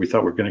mentioned earlier, we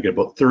thought we were going to get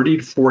about 30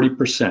 to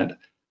 40%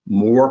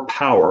 more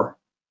power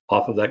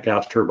off of that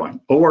gas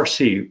turbine. ORC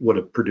would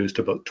have produced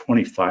about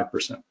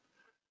 25%.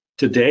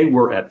 Today,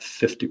 we're at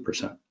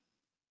 50%.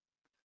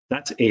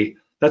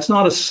 That's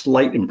not a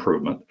slight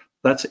improvement.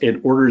 That's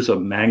an orders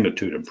of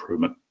magnitude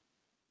improvement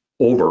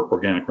over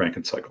organic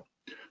Rankine cycle.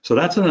 So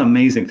that's an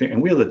amazing thing,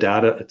 and we have the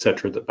data, et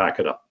cetera, that back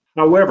it up.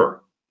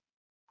 However,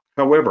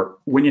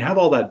 when you have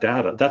all that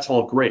data, that's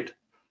all great,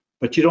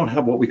 but you don't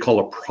have what we call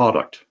a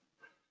product.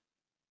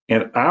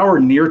 And our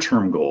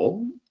near-term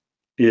goal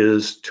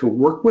is to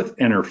work with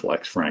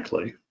Enerflex,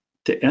 frankly,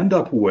 to end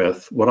up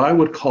with what I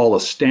would call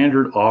a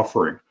standard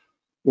offering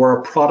or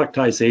a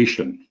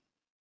productization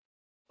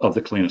of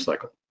the Kalina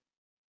cycle,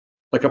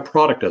 like a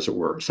product, as it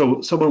were.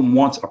 So someone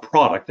wants a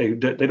product. They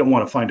don't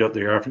want to find out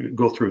they have to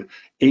go through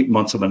 8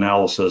 months of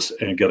analysis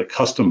and get a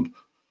custom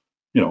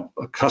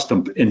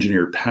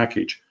engineered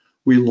package.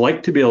 We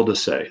like to be able to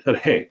say that,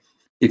 hey,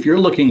 if you're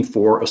looking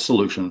for a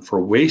solution for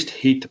waste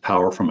heat to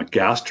power from a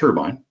gas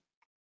turbine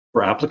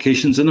for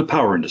applications in the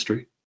power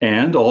industry,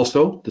 and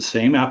also the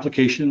same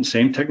application,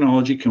 same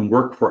technology can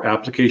work for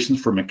applications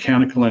for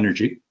mechanical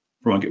energy,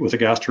 with a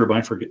gas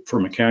turbine for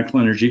mechanical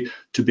energy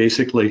to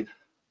basically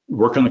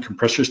work on the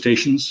compressor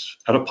stations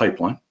at a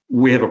pipeline,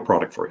 we have a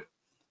product for you.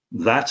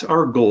 That's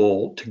our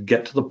goal, to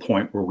get to the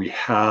point where we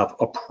have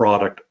a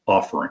product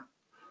offering,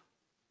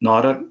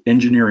 not an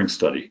engineering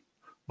study,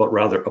 but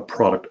rather a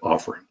product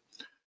offering.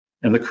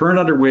 And the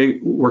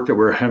current work that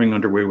we're having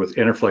underway with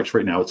Enerflex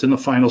right now, it's in the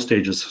final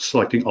stages of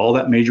selecting all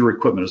that major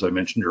equipment, as I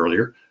mentioned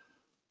earlier,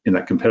 in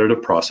that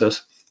competitive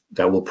process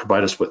that will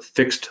provide us with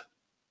fixed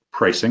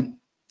pricing,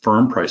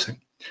 firm pricing.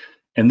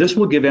 And this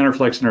will give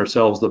Enerflex and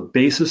ourselves the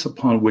basis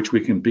upon which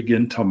we can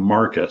begin to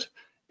market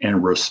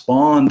and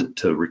respond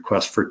to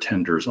requests for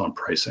tenders on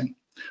pricing.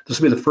 This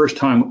will be the first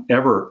time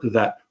ever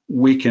that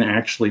we can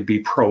actually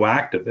be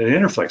proactive, and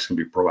Enerflex can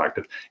be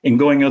proactive in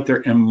going out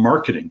there and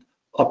marketing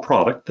a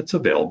product that's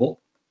available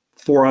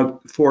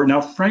for now,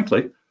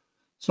 frankly,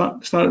 it's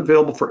not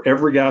available for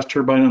every gas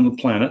turbine on the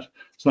planet.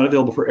 It's not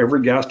available for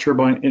every gas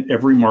turbine in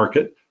every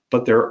market,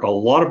 but there are a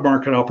lot of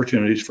market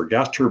opportunities for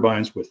gas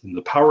turbines within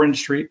the power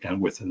industry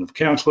and within the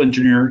mechanical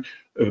engineering,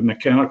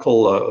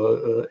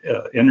 mechanical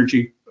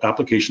energy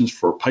applications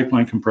for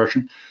pipeline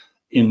compression.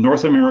 In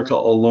North America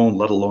alone,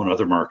 let alone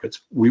other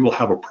markets, we will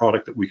have a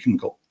product that we can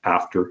go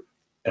after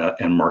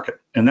and market.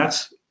 And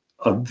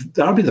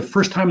that'll be the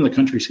first time in the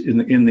country's in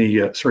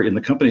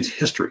the company's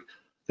history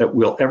that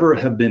we'll ever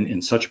have been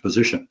in such a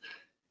position.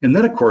 And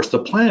then, of course, the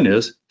plan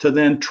is to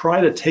then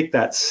try to take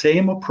that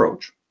same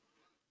approach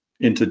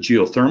into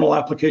geothermal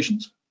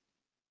applications,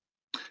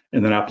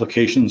 and then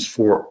applications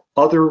for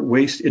other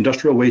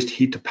industrial waste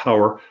heat to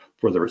power,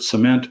 whether it's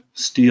cement,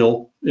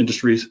 steel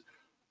industries,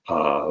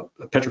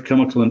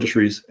 petrochemical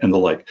industries, and the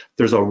like.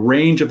 There's a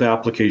range of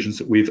applications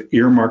that we've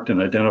earmarked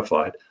and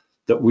identified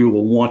that we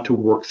will want to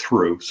work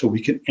through so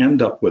we can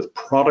end up with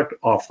product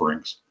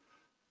offerings,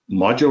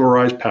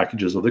 modularized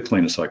packages of the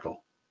Kalina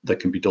cycle that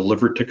can be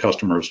delivered to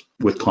customers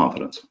with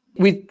confidence.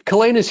 With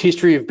Kalina's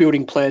history of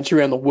building plants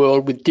around the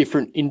world with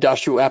different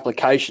industrial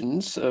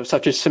applications,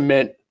 such as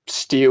cement,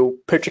 steel,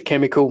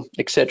 petrochemical,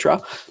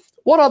 etc.,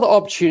 what other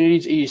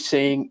opportunities are you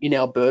seeing in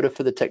Alberta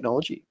for the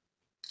technology?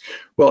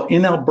 Well,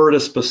 in Alberta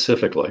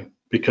specifically,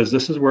 because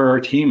this is where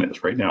our team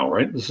is right now,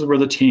 right? This is where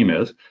the team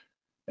is.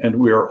 And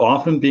we are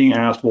often being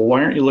asked, well,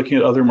 why aren't you looking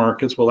at other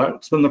markets? Well,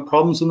 that's been the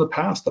problems in the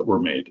past that were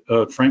made.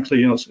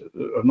 Frankly,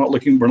 we're not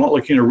looking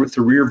with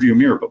the rear view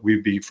mirror, but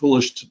we'd be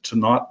foolish to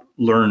not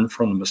learn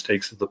from the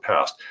mistakes of the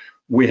past.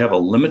 We have a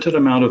limited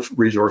amount of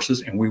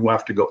resources, and we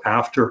have to go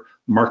after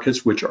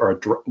markets which are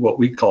what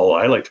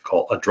I like to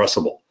call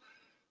addressable.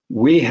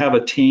 We have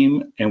a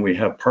team and we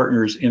have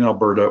partners in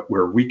Alberta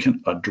where we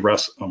can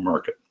address a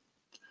market.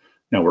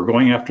 Now we're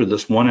going after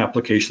this one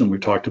application we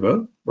talked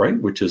about, right,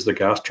 which is the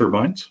gas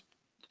turbines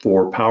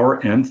for power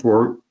and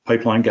for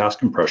pipeline gas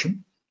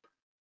compression.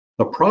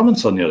 The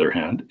province, on the other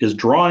hand, is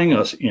drawing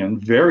us in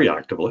very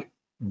actively.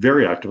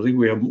 We'll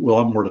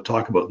have more to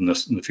talk about in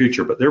this in the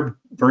future, but they're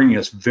bringing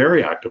us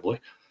very actively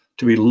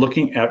to be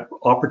looking at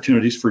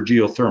opportunities for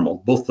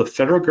geothermal. Both the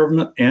federal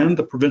government and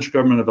the provincial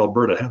government of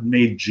Alberta have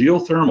made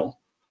geothermal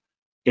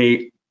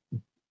a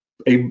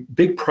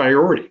big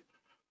priority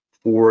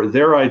for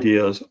their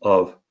ideas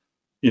of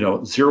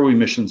zero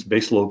emissions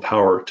baseload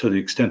power to the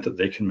extent that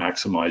they can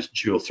maximize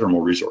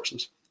geothermal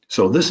resources.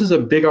 So this is a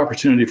big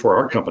opportunity for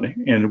our company,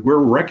 and we're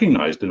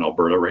recognized in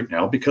Alberta right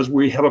now because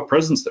we have a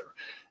presence there,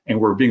 and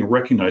we're being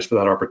recognized for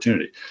that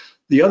opportunity.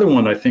 The other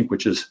one I think,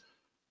 which is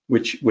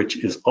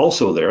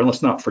also there, and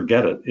let's not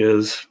forget it,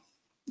 is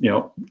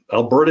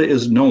Alberta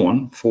is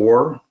known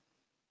for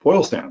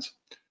oil sands,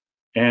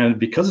 and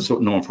because it's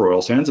known for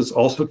oil sands, it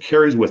also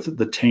carries with it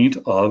the taint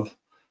of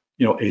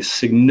a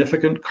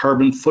significant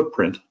carbon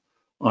footprint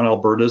on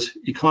Alberta's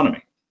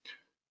economy.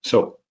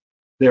 So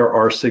there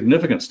are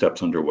significant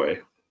steps underway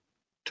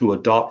to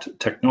adopt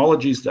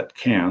technologies that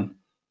can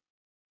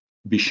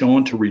be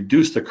shown to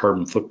reduce the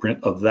carbon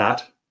footprint of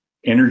that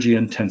energy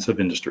intensive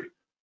industry.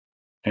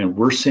 And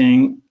we're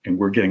seeing, and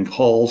we're getting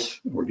calls,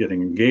 we're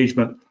getting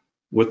engagement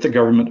with the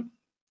government,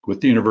 with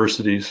the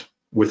universities,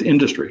 with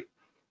industry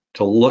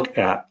to look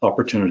at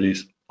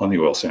opportunities on the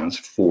oil sands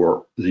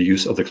for the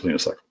use of the Kalina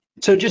cycle.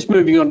 So just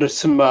moving on to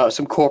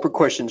some corporate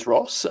questions,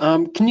 Ross.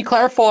 Can you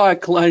clarify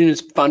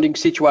Kalina's funding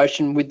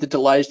situation with the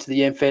delays to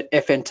the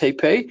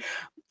FNTP?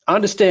 I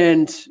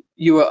understand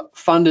you were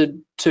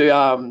funded to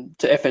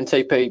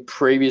FNTP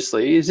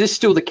previously. Is this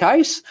still the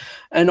case?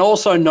 And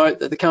also note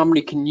that the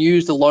company can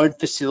use the loan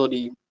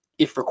facility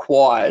if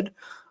required.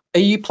 Are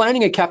you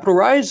planning a capital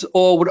raise,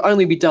 or would it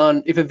only be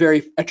done if a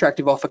very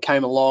attractive offer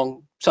came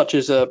along, such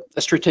as a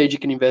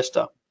strategic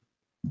investor?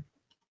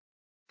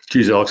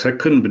 Geez, Alex, I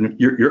couldn't have been,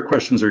 your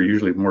questions are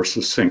usually more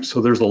succinct.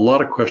 So there's a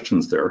lot of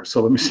questions there.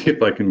 So let me see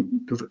if I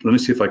can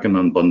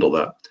unbundle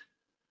that.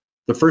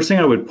 The first thing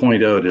I would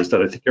point out is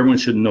that I think everyone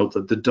should note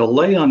that the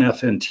delay on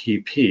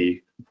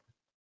FNTP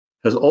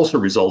has also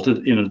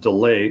resulted in a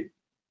delay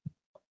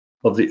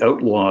of the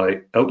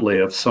outlay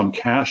of some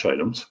cash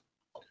items.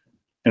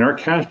 And our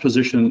cash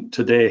position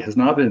today has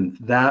not been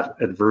that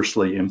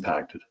adversely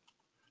impacted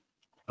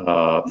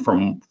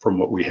from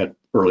what we had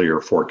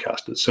earlier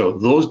forecasted. So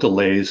those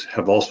delays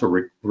have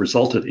also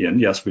resulted in,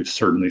 yes, we've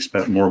certainly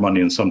spent more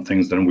money on some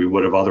things than we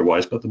would have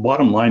otherwise, but the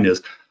bottom line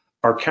is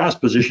our cash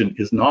position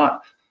is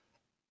not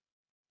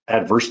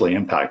adversely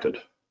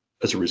impacted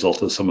as a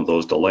result of some of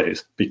those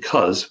delays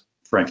because,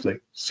 frankly,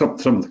 some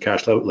of the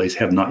cash outlays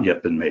have not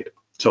yet been made.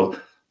 So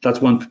that's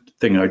one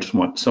thing I just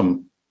want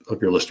some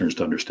your listeners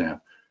to understand.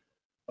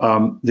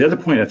 The other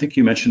point, I think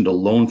you mentioned a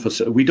loan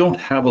facility. We don't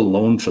have a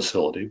loan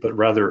facility, but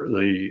rather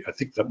I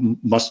think that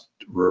must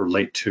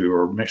relate to,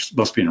 or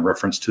must be in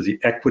reference to, the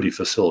equity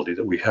facility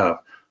that we have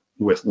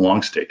with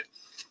Longstate.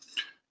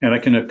 And I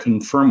can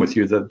confirm with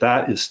you that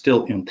that is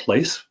still in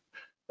place.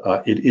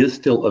 It is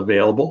still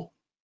available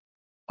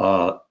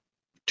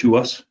to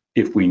us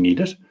if we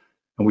need it.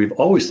 And we've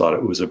always thought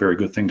it was a very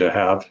good thing to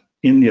have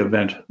in the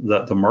event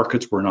that the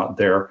markets were not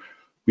there.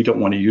 We don't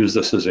want to use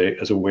this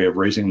as a way of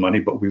raising money,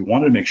 but we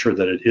want to make sure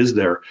that it is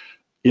there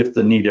if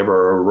the need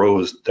ever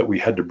arose, that we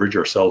had to bridge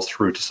ourselves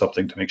through to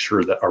something to make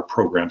sure that our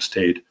program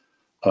stayed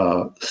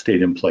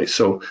in place.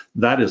 So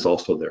that is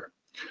also there.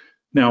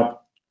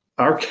 Now,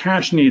 our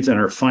cash needs and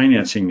our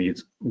financing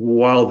needs,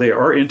 while they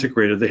are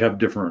integrated, they have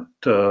different.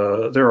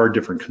 There are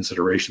different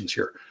considerations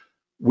here.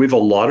 We have a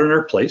lot on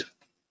our plate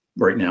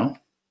right now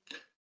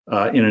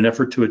in an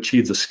effort to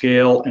achieve the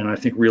scale and I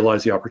think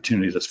realize the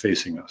opportunity that's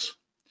facing us.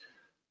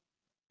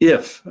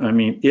 If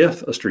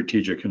a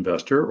strategic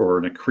investor or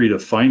an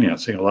accretive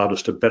financing allowed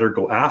us to better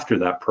go after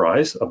that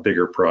prize, a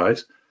bigger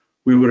prize,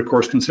 we would of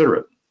course consider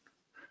it.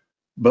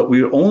 But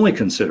we would only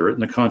consider it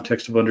in the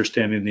context of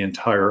understanding the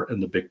entire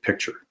and the big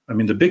picture. I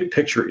mean, the big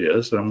picture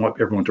is, and I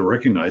want everyone to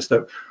recognize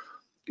that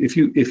if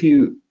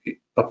you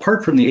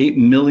apart from the $8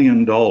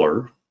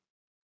 million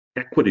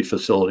equity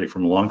facility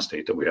from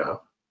Longstate that we have,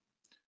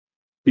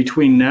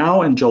 between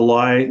now and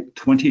July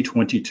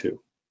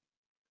 2022,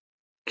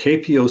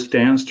 KPO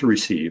stands to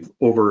receive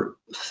over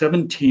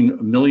 $17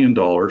 million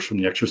from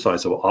the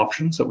exercise of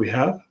options that we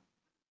have,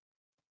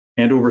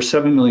 and over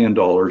 $7 million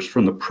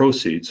from the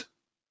proceeds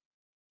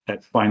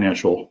at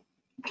financial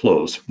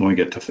close when we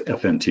get to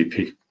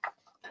FNTP.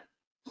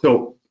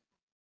 So,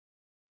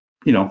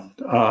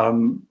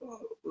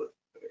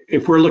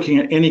 if we're looking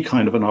at any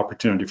kind of an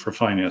opportunity for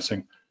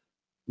financing,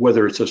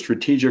 whether it's a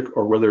strategic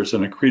or whether it's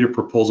an accretive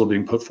proposal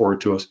being put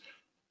forward to us,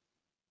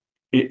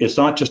 it's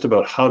not just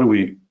about how do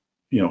we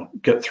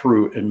get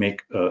through and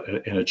make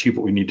and achieve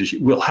what we need to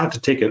achieve. We'll have to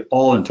take it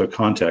all into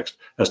context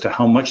as to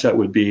how much that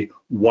would be,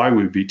 why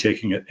we'd be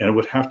taking it, and it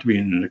would have to be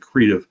in an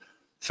accretive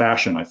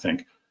fashion, I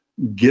think,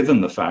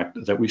 given the fact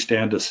that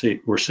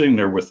we're sitting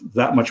there with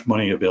that much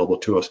money available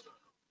to us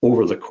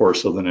over the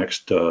course of the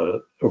next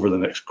whatever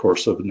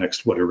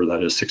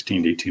that is,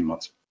 16 to 18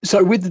 months.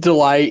 So with the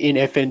delay in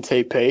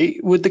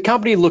FNTP, would the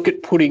company look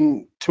at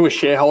putting to a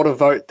shareholder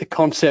vote the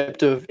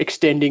concept of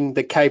extending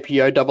the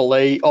KPO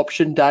EE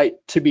option date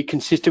to be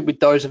consistent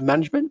with those of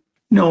management?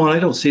 No, and I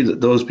don't see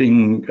that those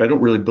being, I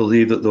don't really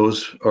believe that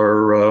those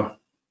are,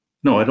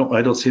 no,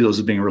 I don't see those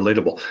as being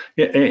relatable.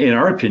 In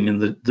our opinion,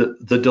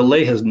 the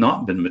delay has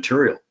not been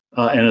material.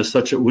 And as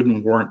such, it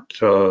wouldn't warrant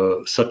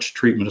such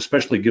treatment,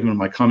 especially given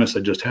my comments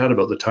I just had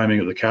about the timing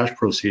of the cash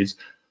proceeds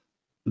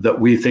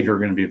that we think are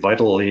going to be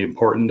vitally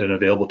important and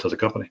available to the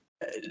company.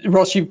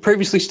 Ross, you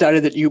previously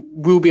stated that you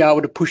will be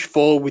able to push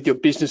forward with your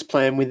business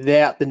plan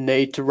without the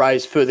need to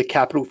raise further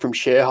capital from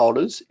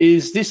shareholders.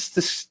 Is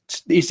this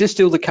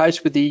still the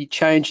case with the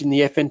change in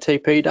the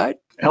FNTP date?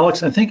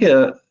 Alex, I think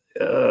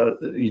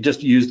you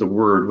just used the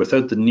word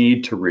without the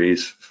need to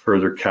raise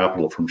further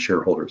capital from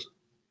shareholders.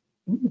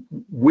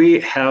 We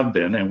have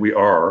been and we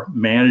are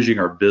managing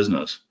our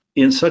business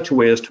in such a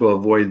way as to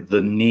avoid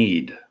the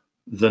need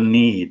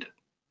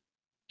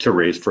to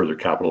raise further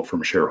capital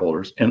from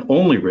shareholders, and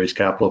only raise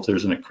capital if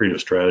there's an accretive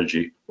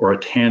strategy or a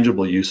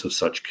tangible use of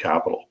such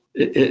capital.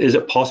 Is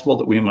it possible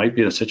that we might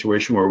be in a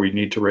situation where we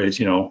need to raise, a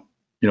few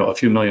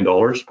 $1 million?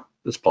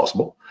 It's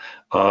possible.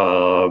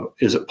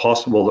 Is it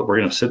possible that we're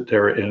going to sit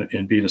there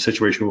and be in a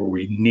situation where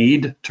we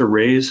need to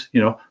raise,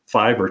 $5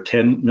 or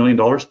 $10 million?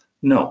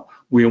 No.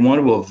 We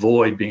want to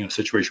avoid being in a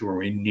situation where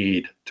we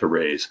need to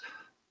raise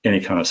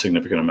any kind of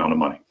significant amount of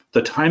money.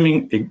 The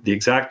timing, the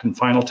exact and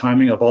final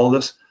timing of all of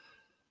this,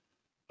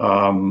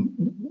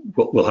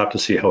 we'll have to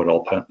see how it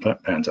all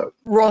pans out.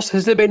 Ross,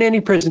 has there been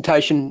any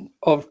presentation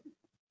of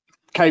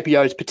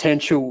KPO's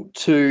potential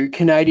to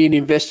Canadian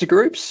investor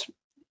groups?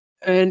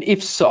 And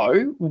if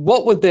so,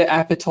 what would their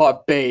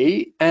appetite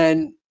be,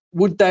 and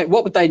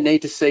what would they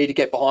need to see to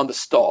get behind the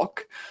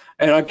stock?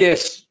 And I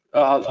guess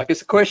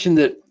the question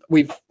that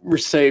we've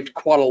received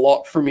quite a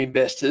lot from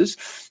investors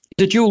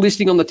is a dual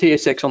listing on the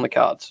TSX on the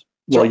cards.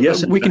 Well,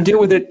 yes, we can deal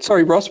with it.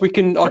 Sorry, Ross. I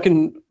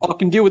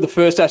can deal with the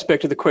first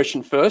aspect of the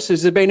question first.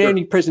 Has there been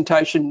any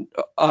presentation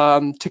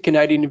to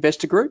Canadian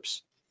investor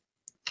groups?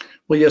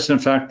 Well, yes, in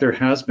fact, there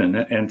has been,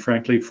 and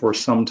frankly, for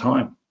some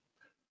time.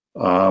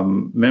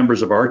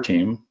 Members of our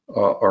team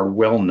are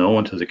well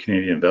known to the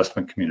Canadian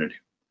investment community,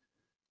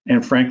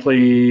 and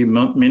frankly,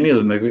 many of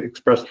them have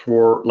expressed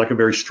a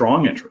very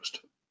strong interest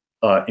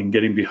in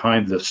getting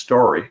behind this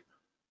story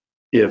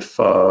if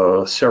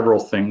several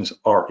things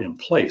are in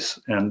place.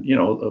 And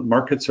the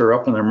markets are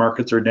up and their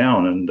markets are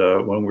down.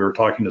 And when we were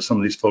talking to some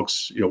of these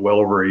folks, well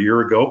over a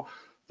year ago,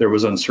 there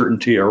was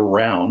uncertainty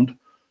around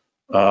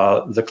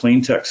the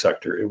clean tech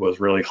sector. It was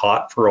really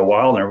hot for a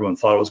while, and everyone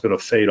thought it was going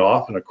to fade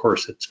off. And of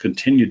course, it's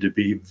continued to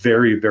be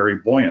very, very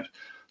buoyant.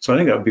 So I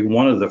think that would be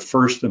one of the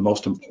first and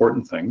most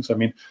important things. I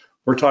mean,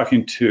 We're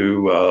talking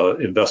to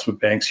investment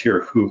banks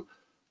here who,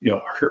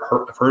 have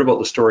heard about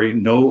the story,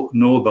 know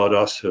about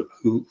us,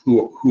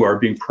 who are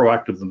being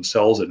proactive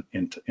themselves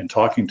in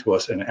talking to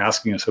us and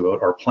asking us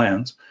about our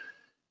plans.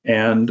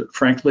 And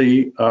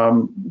frankly,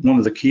 one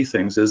of the key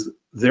things is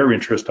their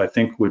interest, I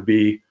think, would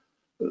be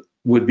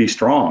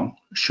strong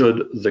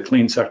should the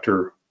clean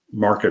sector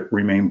market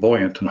remain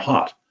buoyant and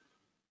hot,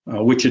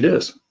 which it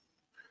is.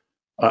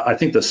 I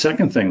think the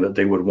second thing that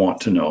they would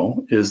want to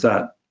know is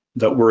that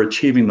we're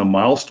achieving the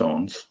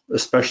milestones,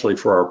 especially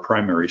for our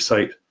primary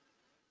site,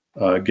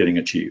 getting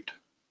achieved.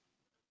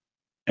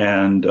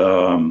 And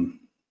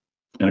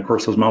of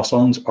course, those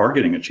milestones are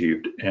getting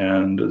achieved,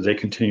 and they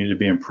continue to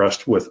be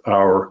impressed with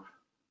our,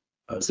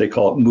 as they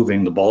call it,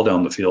 moving the ball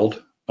down the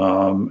field,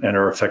 and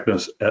our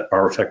effectiveness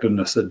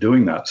at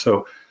doing that.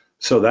 So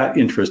that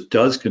interest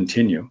does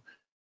continue.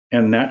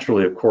 And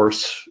naturally, of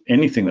course,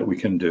 anything that we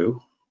can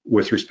do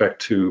with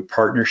respect to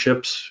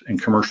partnerships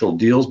and commercial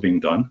deals being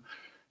done.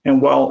 And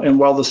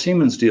while the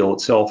Siemens deal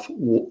itself,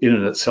 in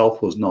and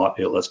itself, was not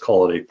let's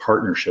call it a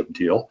partnership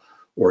deal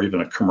or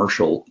even a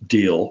commercial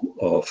deal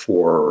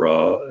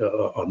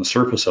on the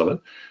surface of it,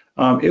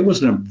 it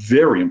was a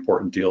very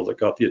important deal that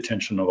got the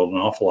attention of an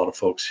awful lot of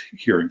folks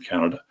here in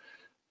Canada,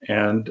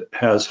 and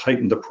has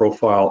heightened the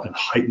profile and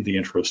heightened the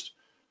interest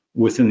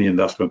within the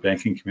investment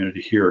banking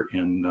community here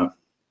in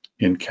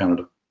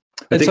Canada.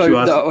 I think you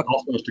also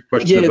asked a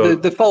question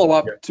about... the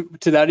follow-up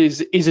to that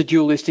is a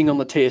dual listing on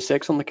the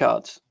TSX on the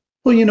cards?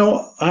 Well,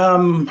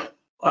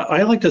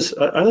 I like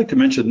to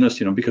mention this,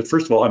 because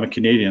first of all, I'm a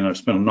Canadian and I've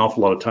spent an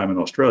awful lot of time in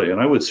Australia, and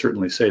I would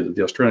certainly say that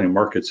the Australian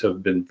markets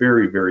have been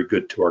very, very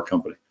good to our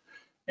company.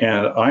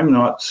 And I'm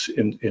not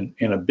in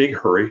a big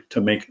hurry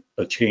to make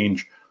a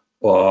change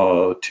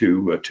to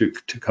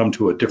come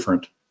to a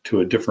different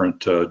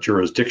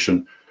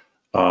jurisdiction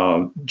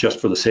just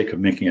for the sake of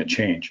making a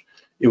change.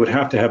 It would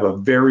have to have a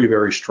very,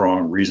 very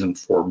strong reason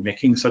for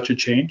making such a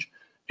change.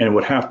 And it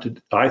would have to,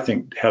 I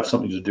think, have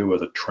something to do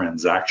with a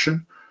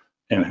transaction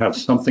and have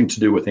something to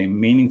do with a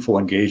meaningful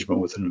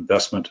engagement with an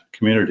investment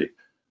community.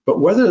 But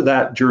whether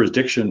that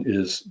jurisdiction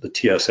is the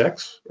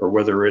TSX or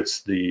whether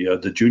it's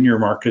the junior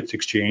markets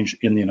exchange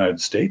in the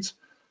United States,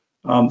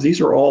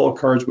 these are all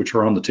cards which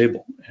are on the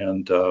table.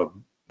 And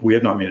we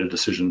have not made a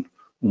decision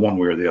one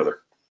way or the other.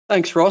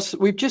 Thanks, Ross.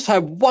 We've just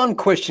had one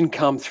question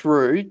come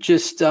through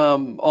just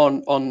on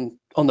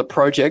the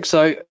project.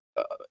 So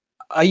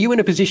are you in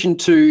a position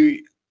to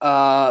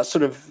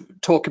sort of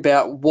talk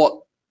about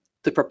what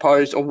the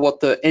proposed or what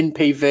the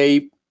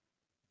NPV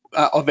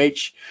of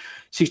each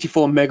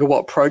 64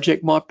 megawatt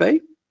project might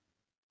be?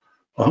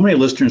 Well, how many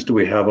listeners do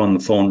we have on the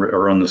phone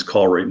or on this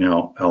call right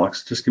now,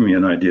 Alex? Just give me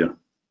an idea.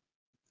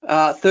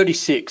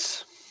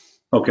 36.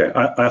 Okay,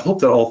 I hope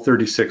that all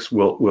 36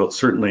 will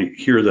certainly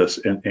hear this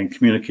and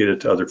communicate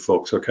it to other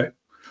folks, okay?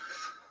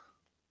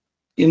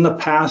 In the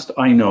past,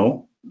 I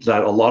know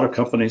that a lot of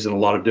companies in a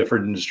lot of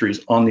different industries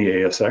on the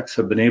ASX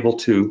have been able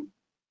to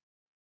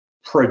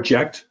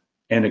project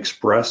and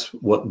express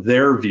what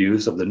their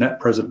views of the net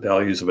present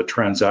values of a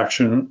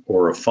transaction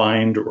or a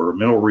find or a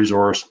mineral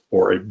resource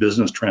or a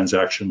business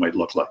transaction might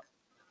look like.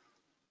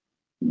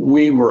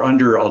 We were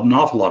under an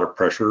awful lot of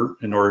pressure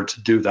in order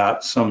to do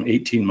that some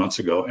 18 months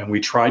ago, and we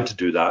tried to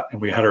do that, and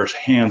we had our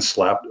hands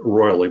slapped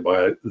royally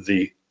by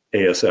the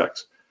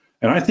ASX,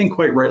 and I think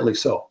quite rightly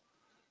so.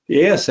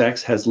 The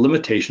ASX has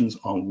limitations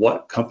on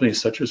what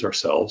companies such as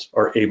ourselves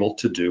are able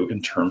to do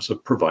in terms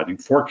of providing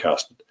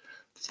forecasts.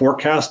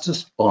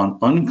 Forecasts on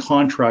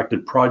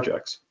uncontracted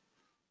projects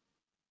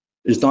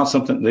is not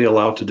something they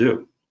allow to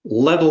do,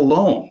 let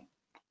alone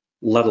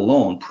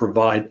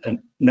provide a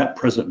net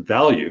present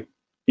value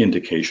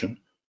indication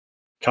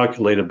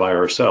calculated by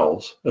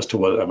ourselves as to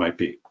what that might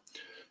be.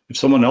 If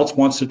someone else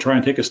wants to try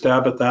and take a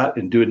stab at that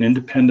and do an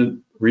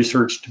independent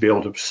research to be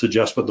able to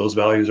suggest what those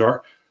values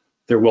are,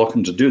 they're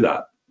welcome to do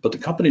that. But the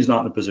company's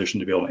not in a position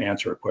to be able to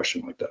answer a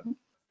question like that.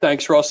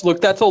 Thanks, Ross. Look,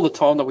 that's all the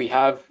time that we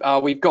have.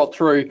 We've got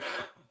through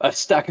a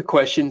stack of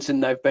questions,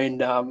 and they've been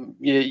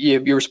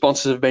your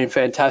responses have been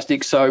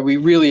fantastic. So we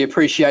really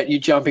appreciate you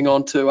jumping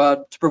on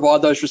to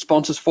provide those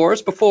responses for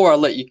us. Before I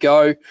let you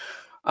go,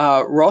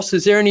 Ross,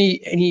 is there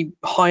any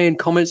high-end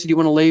comments that you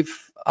want to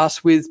leave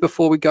us with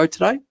before we go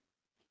today?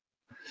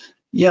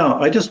 Yeah,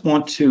 I just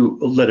want to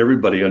let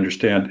everybody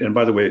understand, and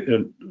by the way,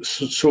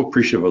 so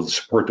appreciative of the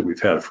support that we've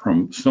had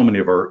from so many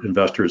of our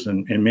investors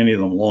and many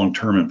of them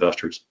long-term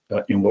investors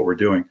in what we're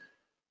doing.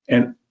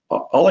 And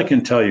all I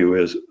can tell you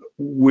is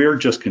we're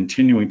just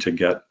continuing to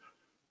get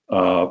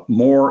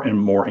more and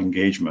more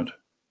engagement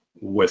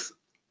with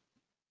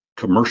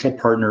commercial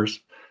partners,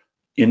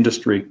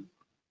 industry,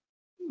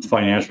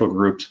 financial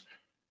groups,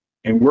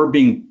 and we're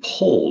being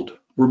pulled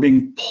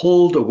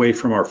away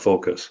from our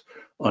focus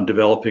on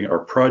developing our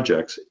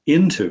projects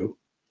into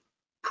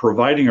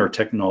providing our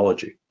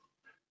technology.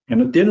 And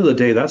at the end of the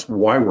day, that's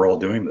why we're all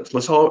doing this.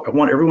 I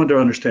want everyone to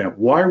understand,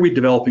 why are we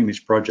developing these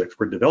projects?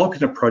 We're developing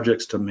the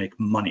projects to make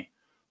money.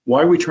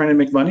 Why are we trying to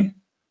make money?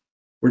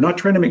 we're not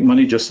trying to make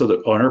money just so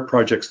that on our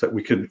projects that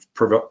we could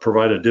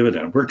provide a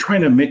dividend. We're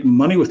trying to make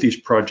money with these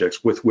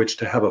projects with which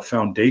to have a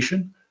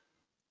foundation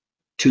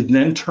to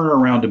then turn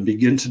around and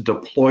begin to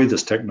deploy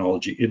this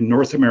technology in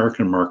North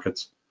American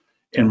markets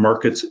and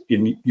markets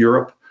in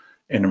Europe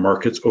and in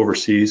markets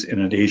overseas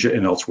and in Asia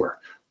and elsewhere.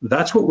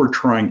 That's what we're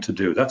trying to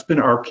do. That's been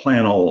our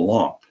plan all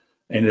along.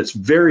 And it's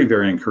very,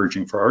 very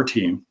encouraging for our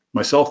team,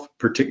 myself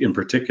in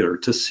particular,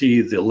 to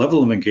see the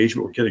level of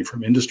engagement we're getting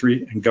from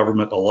industry and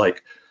government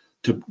alike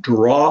to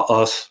draw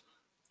us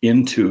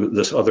into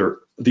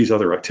these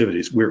other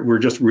activities. We're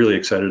just really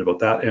excited about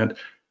that. And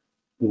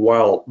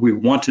while we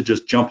want to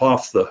just jump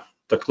off the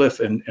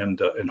cliff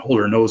and hold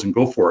our nose and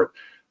go for it,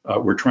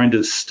 we're trying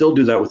to still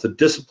do that with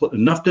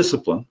enough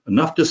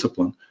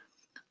discipline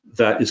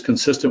that is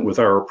consistent with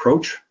our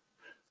approach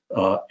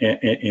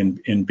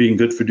in being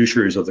good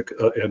fiduciaries of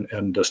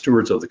and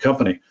stewards of the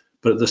company,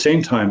 but at the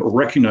same time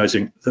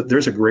recognizing that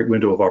there's a great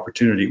window of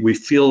opportunity. We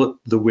feel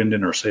the wind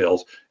in our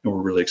sails, and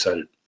we're really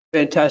excited.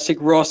 Fantastic,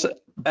 Ross.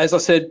 As I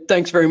said,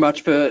 thanks very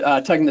much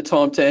for taking the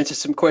time to answer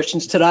some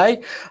questions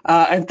today,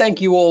 and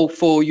thank you all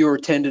for your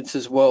attendance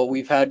as well.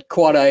 We've had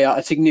quite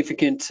a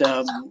significant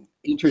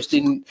interest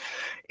in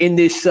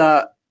this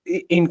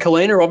in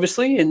Kalina,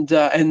 obviously,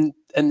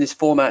 and this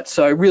format.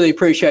 So really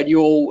appreciate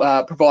you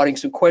all providing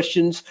some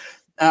questions.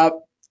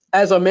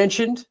 As I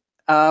mentioned,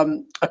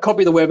 a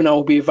copy of the webinar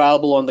will be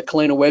available on the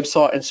Kalina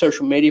website and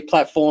social media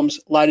platforms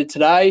later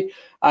today.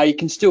 You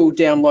can still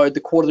download the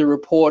quarterly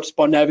reports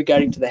by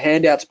navigating to the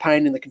handouts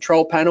pane in the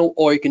control panel,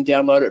 or you can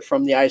download it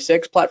from the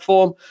ASX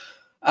platform.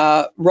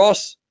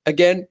 Ross,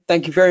 again,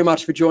 thank you very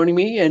much for joining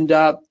me, and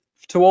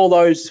to all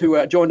those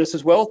who joined us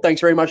as well, thanks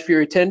very much for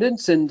your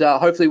attendance, and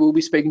hopefully we'll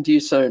be speaking to you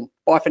soon.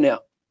 Bye for now.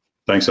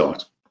 Thanks,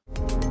 Alex.